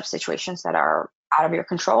to accept situations that are out of your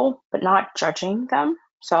control, but not judging them.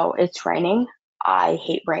 So it's raining. I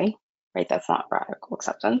hate rain, right? That's not radical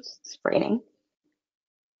acceptance. It's raining.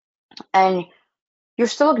 And you're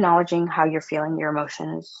still acknowledging how you're feeling, your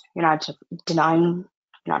emotions. You're not denying,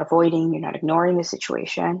 you're not avoiding, you're not ignoring the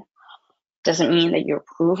situation. Doesn't mean that you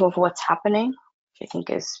approve of what's happening, which I think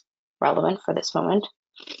is relevant for this moment.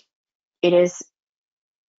 It is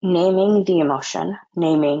naming the emotion,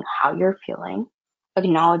 naming how you're feeling,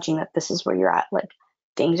 acknowledging that this is where you're at. Like,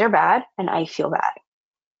 things are bad and I feel bad.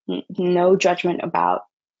 No judgment about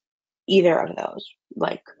either of those.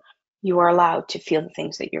 Like, you are allowed to feel the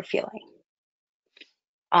things that you're feeling.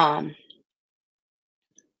 And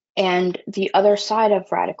the other side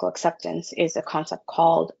of radical acceptance is a concept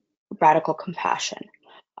called radical compassion.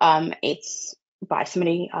 It's by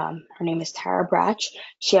somebody, her name is Tara Brach.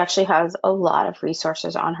 She actually has a lot of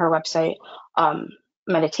resources on her website,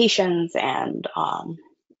 meditations and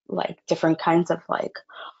like different kinds of like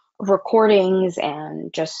recordings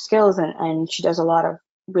and just skills. And she does a lot of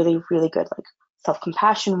really, really good like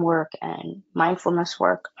self-compassion work and mindfulness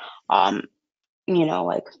work.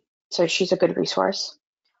 Like, so she's a good resource.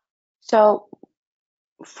 So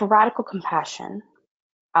for radical compassion,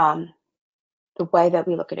 the way that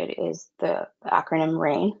we look at it is the acronym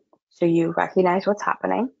RAIN. So you recognize what's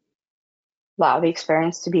happening, allow the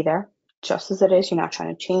experience to be there just as it is. You're not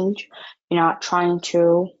trying to change. You're not trying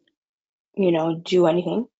to, do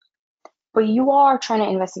anything. But you are trying to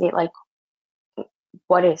investigate, like,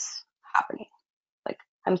 what is happening? Like,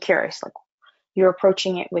 I'm curious. Like, you're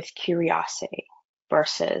approaching it with curiosity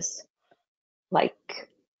versus, like,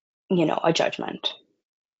 a judgment.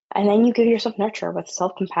 And then you give yourself nurture with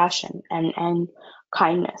self-compassion and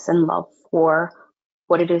kindness and love for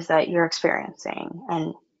what it is that you're experiencing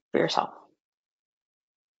and for yourself.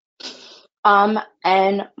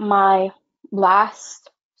 And my last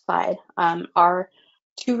slide are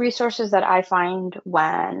two resources that I find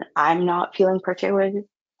when I'm not feeling particularly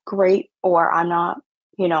great or I'm not,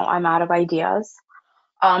 I'm out of ideas.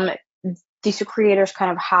 These two creators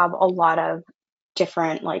kind of have a lot of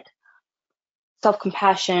different like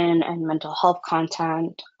self-compassion and mental health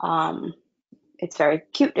content. It's very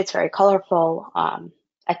cute. It's very colorful.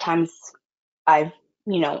 At times, I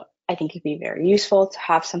think it'd be very useful to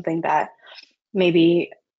have something that maybe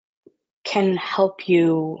can help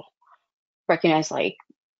you recognize, like,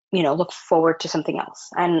 look forward to something else.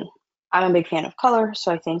 And I'm a big fan of color,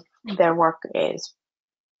 so I think their work is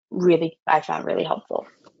I found really helpful.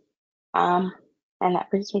 And that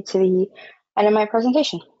brings me to the end of my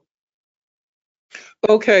presentation.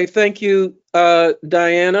 Okay, thank you,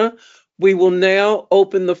 Diana. We will now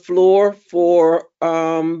open the floor for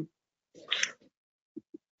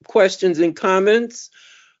questions and comments.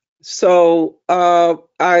 So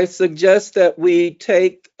I suggest that we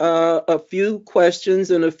take a few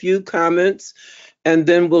questions and a few comments, and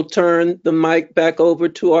then we'll turn the mic back over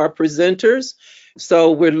to our presenters.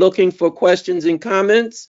 So we're looking for questions and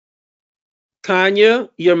comments. Kanya,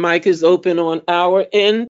 your mic is open on our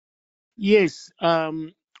end. Yes,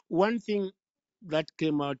 one thing that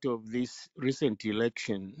came out of this recent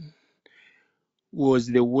election was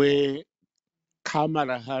the way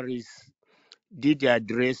Kamala Harris did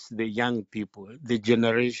address the young people, the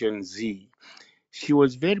Generation Z. She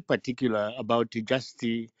was very particular about just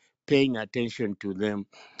paying attention to them.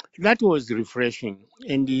 That was refreshing.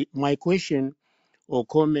 And my question or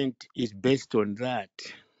comment is based on that.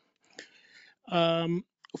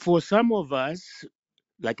 For some of us,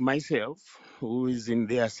 like myself, who is in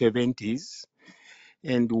their 70s,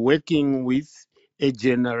 and working with a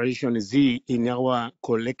Generation Z in our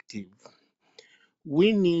collective,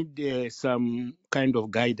 we need some kind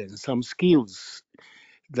of guidance, some skills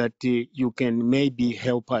that you can maybe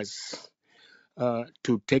help us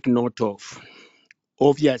to take note of.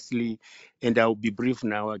 Obviously, and I'll be brief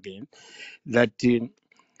now again, that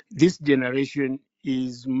this generation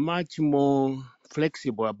is much more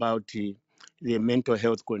flexible about the mental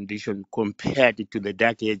health condition compared to the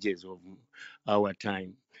dark ages of our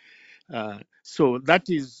time. So that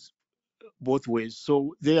is both ways.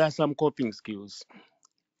 So there are some coping skills.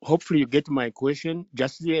 Hopefully you get my question.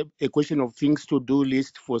 Just a question of things to do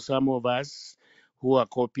list for some of us who are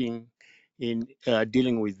coping in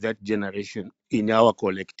dealing with that generation in our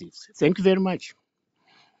collectives. Thank you very much.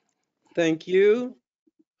 Thank you.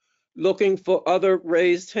 Looking for other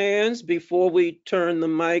raised hands before we turn the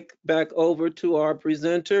mic back over to our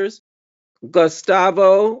presenters.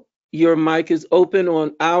 Gustavo, your mic is open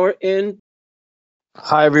on our end.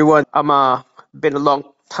 Hi everyone. I'm been a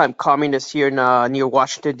long time communist here in near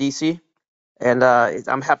Washington D.C. and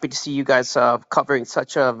I'm happy to see you guys covering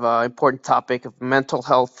such an important topic of mental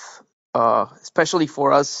health, especially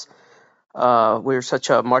for us. We're such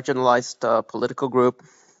a marginalized political group,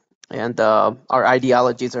 and our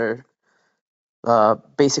ideologies are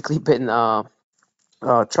basically been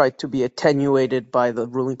tried to be attenuated by the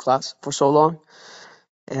ruling class for so long,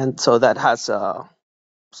 and so that has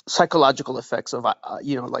psychological effects of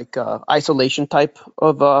like isolation type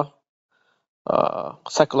of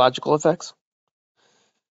psychological effects,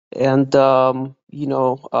 and a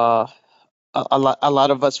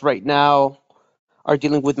lot of us right now are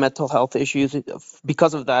dealing with mental health issues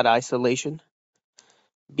because of that isolation.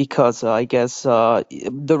 Because I guess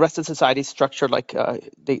the rest of society is structured like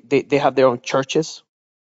they have their own churches,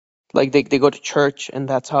 like they go to church, and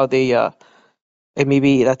that's how they and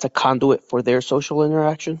maybe that's a conduit for their social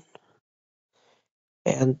interaction.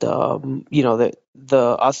 And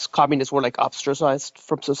the us communists were like ostracized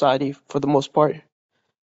from society for the most part,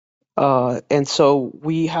 and so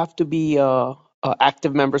we have to be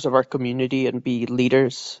active members of our community and be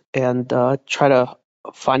leaders and try to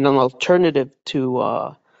find an alternative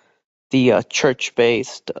to the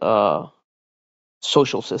church-based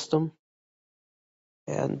social system.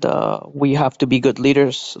 And we have to be good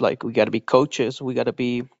leaders. Like we got to be coaches. We got to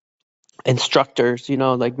be instructors.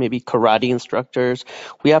 Like maybe karate instructors.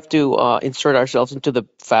 We have to insert ourselves into the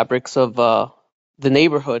fabrics of the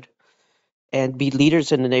neighborhood and be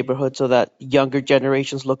leaders in the neighborhood, so that younger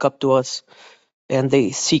generations look up to us and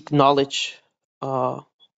they seek knowledge from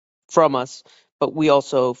us. But we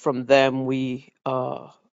also, from them, we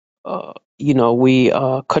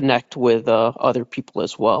connect with other people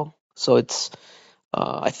as well. So it's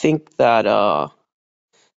I think that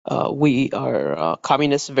we are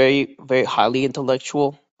communists, very very highly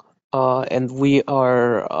intellectual, and we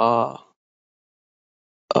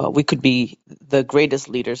could be the greatest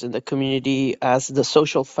leaders in the community as the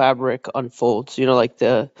social fabric unfolds. Like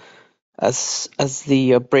as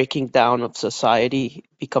the breaking down of society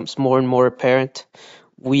becomes more and more apparent,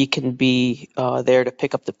 we can be there to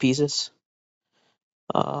pick up the pieces.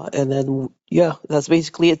 And then, yeah, that's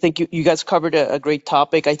basically it. I think you guys covered a great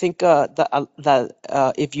topic. I think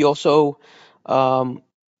that if you also um,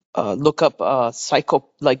 look up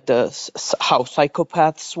like how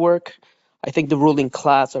psychopaths work, I think the ruling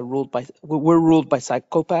class we're ruled by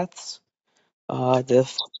psychopaths. Uh,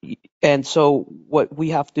 the and so what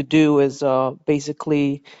we have to do is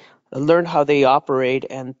basically learn how they operate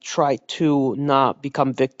and try to not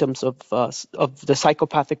become victims of the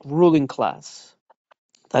psychopathic ruling class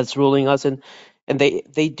that's ruling us. And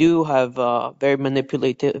they do have very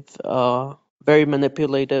manipulative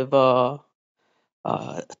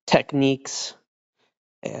techniques,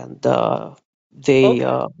 and they Okay.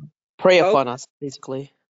 prey Oh, upon us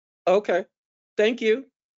basically. okay. Thank you.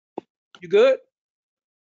 You good?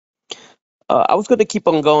 I was going to keep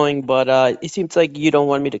on going, but it seems like you don't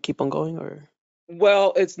want me to keep on going, or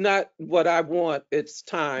Well, it's not what I want. It's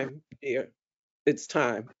time here. It's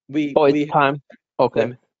time. We oh, it's we have time. that.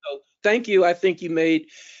 Okay. So thank you. I think you made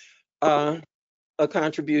uh, a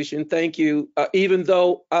contribution. Thank you. Even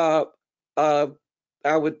though uh,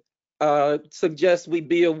 I would suggest we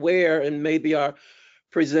be aware, and maybe our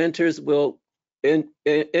presenters will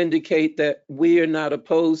indicate that we are not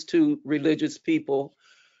opposed to religious people.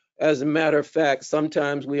 As a matter of fact,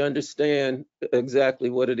 sometimes we understand exactly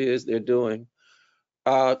what it is they're doing.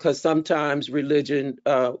 Because sometimes religion,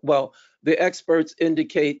 well, the experts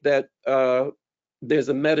indicate that there's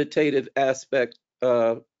a meditative aspect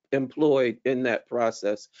employed in that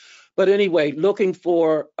process. But anyway, looking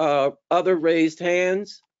for other raised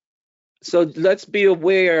hands. So let's be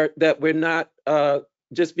aware that we're not,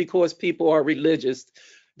 just because people are religious,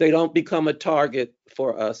 they don't become a target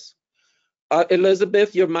for us.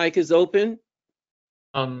 Elizabeth, your mic is open.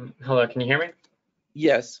 Hello, can you hear me?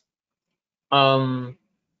 Yes. Um,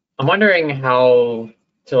 I'm wondering how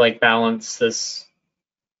to like balance this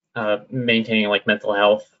maintaining like mental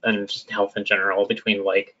health and just health in general between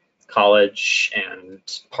like college and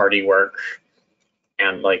party work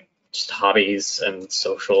and like just hobbies and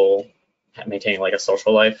maintaining like a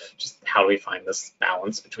social life. Just how do we find this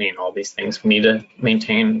balance between all these things we need to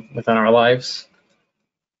maintain within our lives?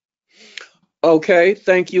 Okay,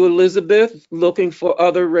 thank you, Elizabeth. Looking for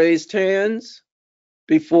other raised hands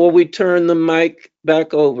before we turn the mic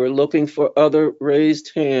back over. Looking for other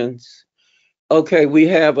raised hands. Okay, we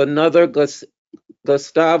have another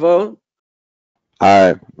Gustavo.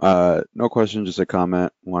 Hi, no question, just a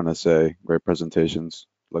comment. Want to say great presentations.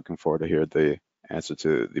 Looking forward to hear the answer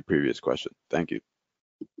to the previous question. Thank you.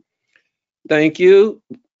 Thank you.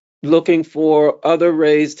 Looking for other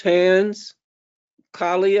raised hands.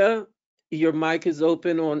 Kalia, your mic is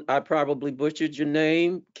open on, I probably butchered your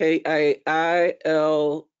name. Kail.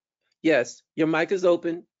 Yes, your mic is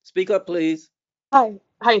open. Speak up, please. Hi.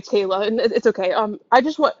 Hi, it's Kayla, and it's okay. I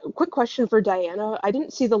just want a quick question for Diana. I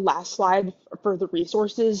didn't see the last slide for the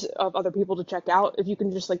resources of other people to check out. If you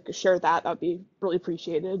can just like share that, that'd be really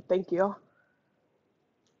appreciated. Thank you.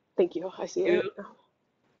 Thank you. I see it.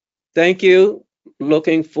 Thank you.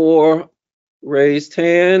 Looking for raised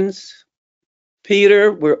hands.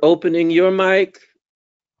 Peter, we're opening your mic.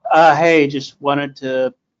 Hey, just wanted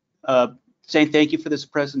to say thank you for this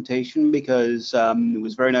presentation because it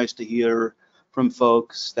was very nice to hear from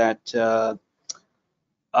folks that that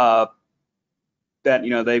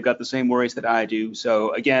they've got the same worries that I do.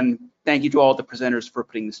 So again, thank you to all the presenters for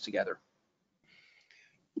putting this together.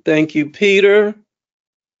 Thank you, Peter.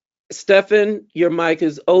 Stefan, your mic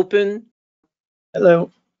is open.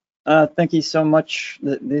 Hello. Thank you so much.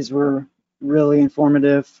 These were really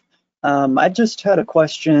informative. I just had a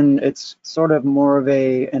question. It's sort of more of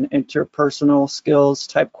an interpersonal skills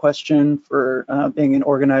type question for being in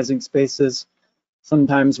organizing spaces.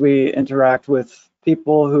 Sometimes we interact with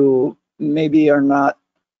people who maybe are not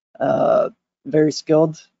very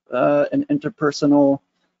skilled in interpersonal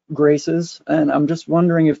graces, and I'm just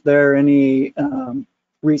wondering if there are any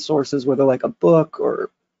resources, whether like a book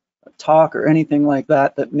or a talk or anything like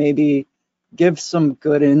that, that maybe gives some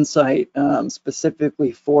good insight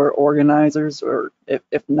specifically for organizers, or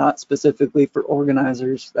if not specifically for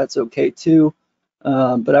organizers, that's okay too.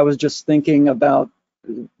 But I was just thinking about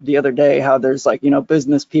the other day how there's like,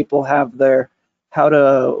 business people have their how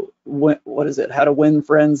to win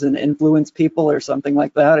friends and influence people or something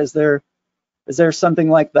like that. Is there something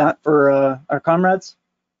like that for our comrades?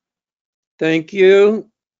 Thank you.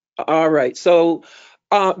 All right. So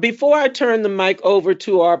before I turn the mic over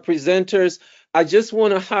to our presenters, I just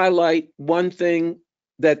want to highlight one thing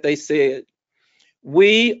that they said.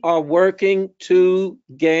 We are working to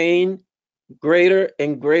gain greater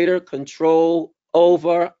and greater control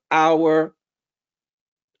over our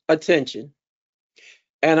attention.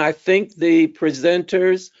 And I think the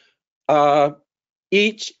presenters,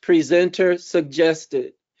 each presenter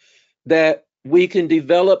suggested that we can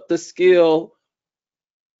develop the skill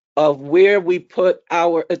of where we put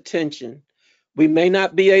our attention. We may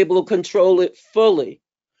not be able to control it fully,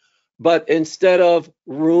 but instead of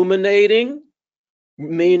ruminating,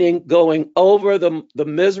 meaning going over the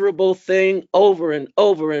miserable thing over and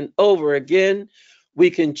over and over again, we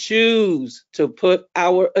can choose to put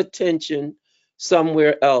our attention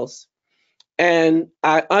somewhere else. And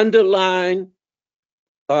I underline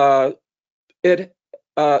it.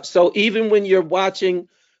 So even when you're watching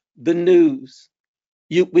the news,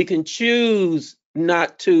 we can choose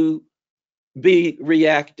not to be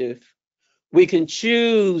reactive. We can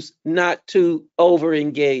choose not to over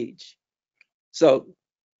engage. So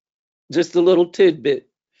just a little tidbit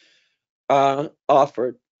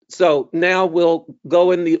offered. So now we'll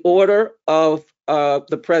go in the order of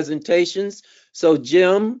the presentations. So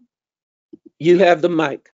Jim, you have the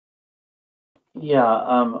mic. Yeah,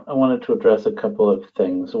 I wanted to address a couple of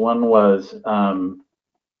things. One was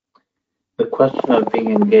the question of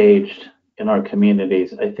being engaged in our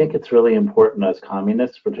communities. I think it's really important as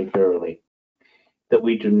communists, particularly, that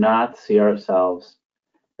we do not see ourselves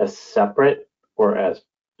as separate or as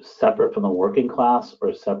separate from the working class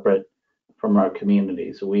or separate from our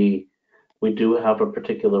communities. We do have a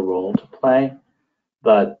particular role to play,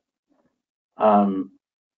 but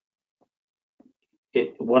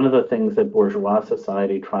one of the things that bourgeois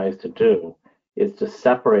society tries to do is to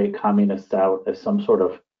separate communists out as some sort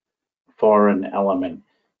of foreign element.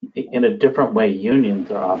 In a different way, unions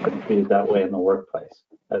are often treated that way in the workplace,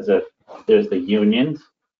 as if there's the unions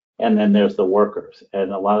and then there's the workers.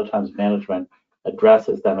 And a lot of times management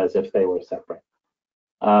addresses them as if they were separate.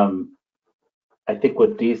 I think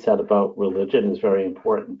what Dee said about religion is very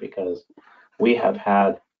important because we have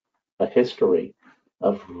had a history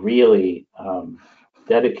of really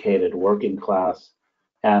dedicated working class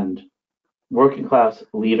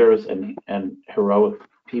leaders and heroic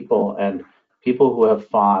people and people who have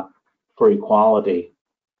fought for equality.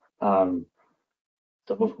 Some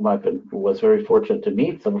of whom was very fortunate to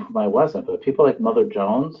meet, some of whom I wasn't, but people like Mother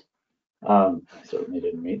Jones, I certainly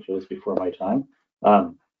didn't meet, she was before my time.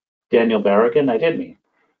 Daniel Berrigan, I did meet.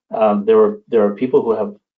 There are people who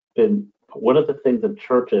have been, one of the things that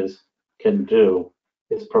churches can do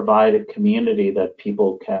is provide a community that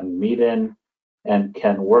people can meet in and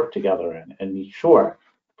can work together in. And sure,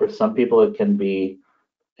 for some people it can be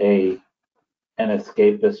an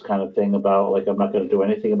escapist kind of thing about like, I'm not going to do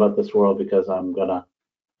anything about this world because I'm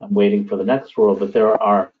waiting for the next world. But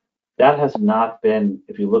that has not been,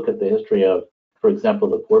 if you look at the history of, for example,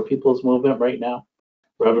 the Poor People's Movement right now,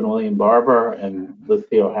 Reverend William Barber and Liz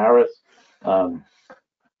Theo Harris,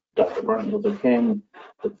 Dr. Martin Luther King.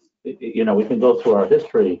 We can go through our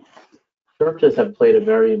history. Churches have played a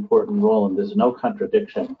very important role, and there's no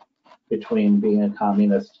contradiction between being a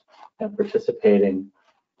communist and participating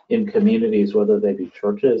in communities, whether they be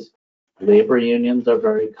churches. Labor unions are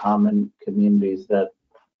very common communities that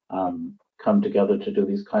come together to do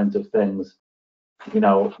these kinds of things.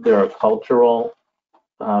 There are cultural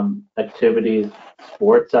activities,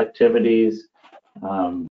 sports activities.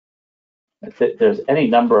 There's any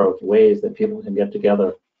number of ways that people can get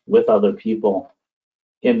together with other people,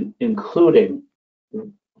 including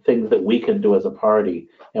things that we can do as a party.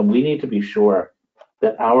 And we need to be sure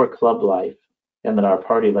that our club life and that our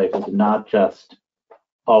party life is not just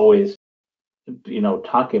always,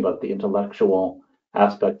 talking about the intellectual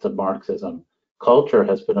aspects of Marxism. Culture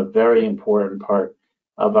has been a very important part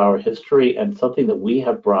of our history and something that we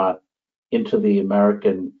have brought into the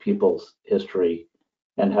American people's history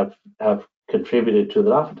and have contributed to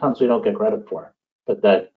that oftentimes we don't get credit for, but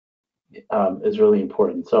that is really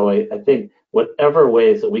important. So I think whatever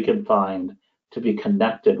ways that we can find to be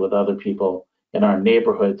connected with other people in our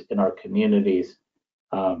neighborhoods, in our communities,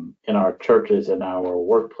 in our churches, in our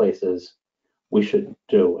workplaces, we should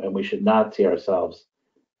do, and we should not see ourselves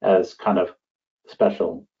as kind of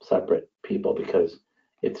special, separate people, because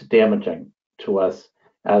it's damaging to us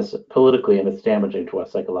as politically, and it's damaging to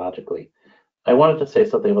us psychologically. I wanted to say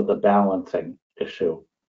something about the balancing issue.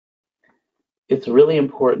 It's really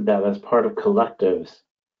important that as part of collectives,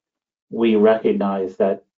 we recognize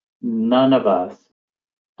that none of us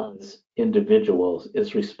as individuals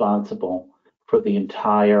is responsible for the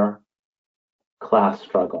entire class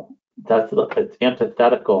struggle. It's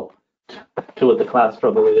antithetical to what the class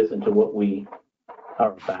struggle is and to what we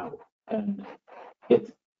are about. And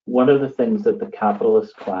it's one of the things that the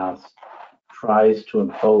capitalist class tries to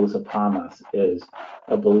impose upon us is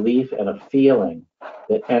a belief and a feeling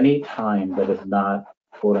that any time that is not,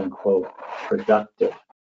 quote unquote, productive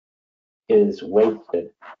is wasted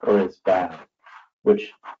or is bad,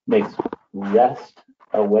 which makes rest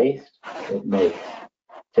a waste. It makes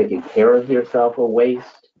taking care of yourself a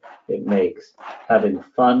waste. It makes having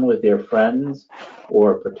fun with your friends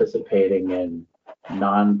or participating in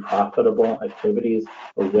non-profitable activities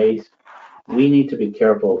a waste. We need to be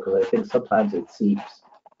careful because I think sometimes it seeps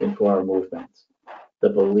into our movements. The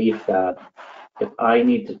belief that if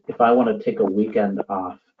I want to take a weekend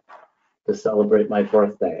off to celebrate my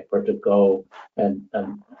birthday or to go and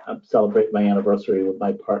celebrate my anniversary with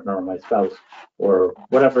my partner or my spouse or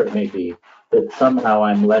whatever it may be, that somehow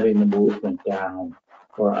I'm letting the movement down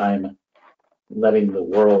or I'm letting the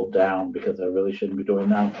world down because I really shouldn't be doing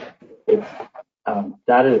that.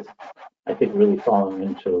 That is, I think, really falling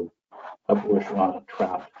into a bourgeois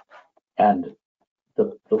trap. And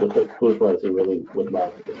what the bourgeoisie really would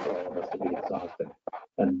love is for all of us to be exhausted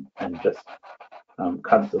and just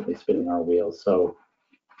constantly spinning our wheels. So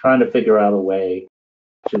trying to figure out a way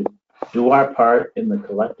to do our part in the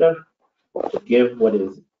collective, to give what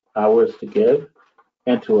is ours to give,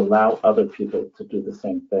 and to allow other people to do the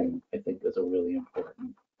same thing, I think is a really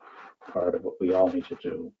important part of what we all need to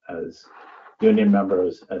do as union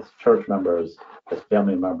members, as church members, as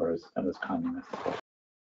family members, and as communists.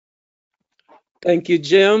 Thank you,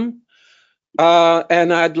 Jim.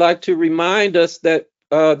 And I'd like to remind us that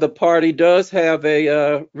the party does have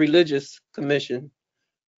a religious commission.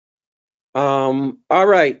 All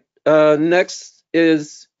right. Next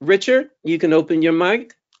is Richard. You can open your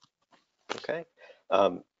mic. Okay.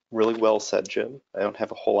 Really well said, Jim. I don't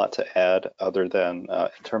have a whole lot to add other than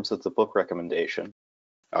in terms of the book recommendation.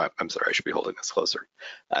 Oh, I'm sorry, I should be holding this closer.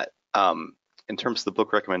 In terms of the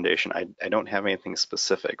book recommendation, I don't have anything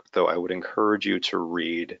specific, though I would encourage you to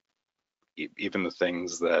read even the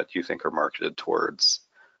things that you think are marketed towards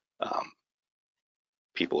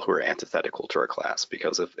people who are antithetical to our class,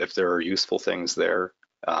 because if there are useful things there,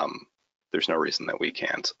 there's no reason that we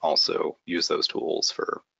can't also use those tools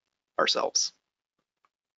for ourselves.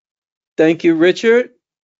 Thank you, Richard.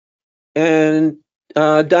 And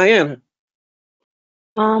Diana.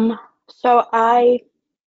 So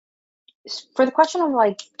for the question of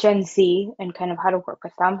like Gen Z and kind of how to work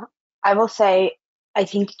with them, I will say I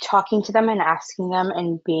think talking to them and asking them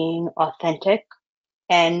and being authentic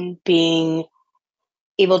and being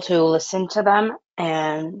able to listen to them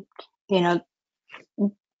and,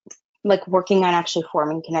 like working on actually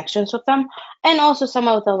forming connections with them, and also some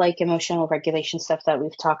of the like emotional regulation stuff that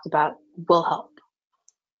we've talked about will help.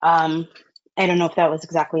 I don't know if that was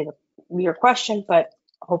exactly your question, but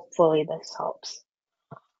hopefully this helps.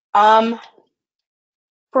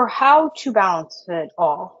 For how to balance it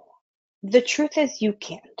all, the truth is you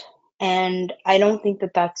can't. And I don't think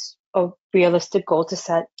that that's a realistic goal to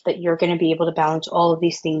set that you're going to be able to balance all of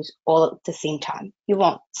these things all at the same time. You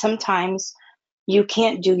won't. Sometimes you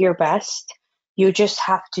can't do your best. You just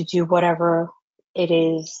have to do whatever it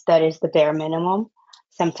is that is the bare minimum.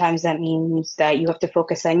 Sometimes that means that you have to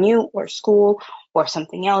focus on you or school or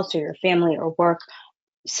something else or your family or work.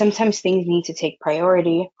 Sometimes things need to take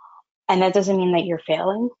priority. And that doesn't mean that you're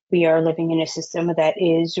failing. We are living in a system that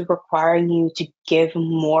is requiring you to give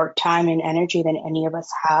more time and energy than any of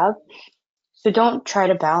us have. So don't try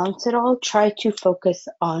to balance it all. Try to focus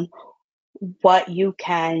on what you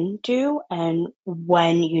can do, and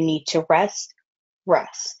when you need to rest,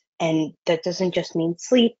 rest. And that doesn't just mean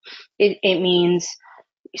sleep. It means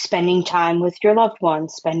spending time with your loved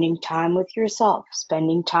ones, spending time with yourself,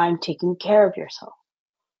 spending time taking care of yourself.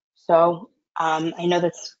 So I know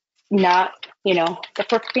that's not, the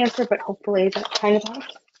perfect answer, but hopefully that kind of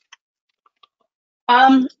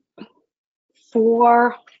helps.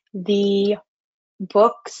 For the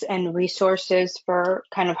books and resources for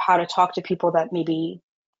kind of how to talk to people that maybe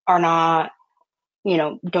are not,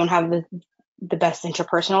 don't have the best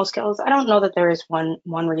interpersonal skills, I don't know that there is one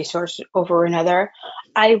resource over another.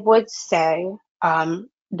 I would say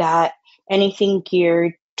that anything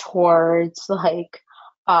geared towards like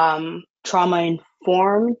trauma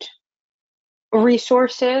informed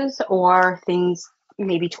resources, or things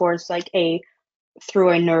maybe towards like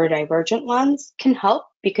through a neurodivergent lens can help,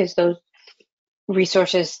 because those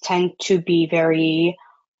resources tend to be very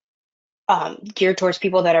geared towards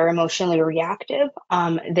people that are emotionally reactive.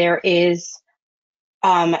 There is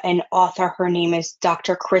an author, her name is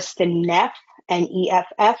Dr. Kristen Neff,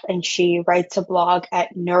 Neff, and she writes a blog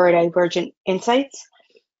at Neurodivergent Insights.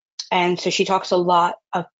 And so she talks a lot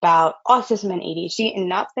about autism and ADHD, and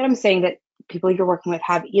not that I'm saying that people you're working with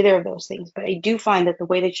have either of those things, but I do find that the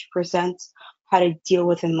way that she presents how to deal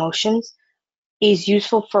with emotions is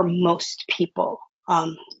useful for most people.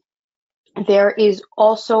 There is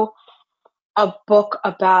also a book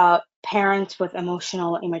about parents with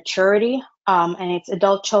emotional immaturity, and it's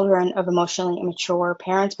Adult Children of Emotionally Immature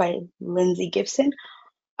Parents by Lindsay Gibson.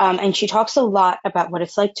 And she talks a lot about what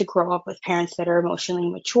it's like to grow up with parents that are emotionally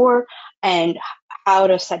immature and how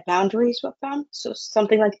to set boundaries with them. So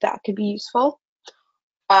something like that could be useful.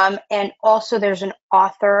 And also there's an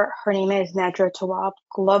author, her name is Nedra Tawwab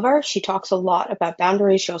Glover. She talks a lot about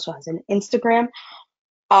boundaries. She also has an Instagram.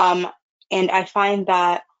 And I find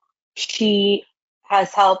that she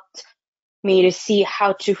has helped me to see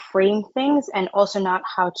how to frame things, and also not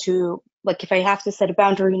how to, like, if I have to set a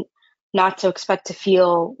boundary, not to expect to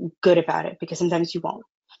feel good about it, because sometimes you won't.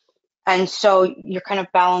 And so you're kind of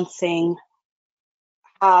balancing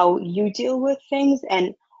how you deal with things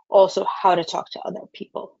and also how to talk to other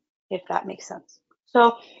people, if that makes sense.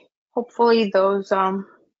 So hopefully those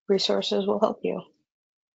resources will help you.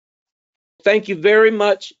 Thank you very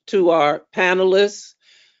much to our panelists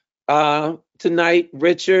tonight,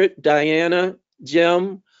 Richard, Diana,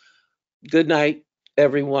 Jim. Good night,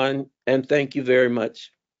 everyone, and thank you very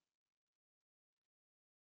much.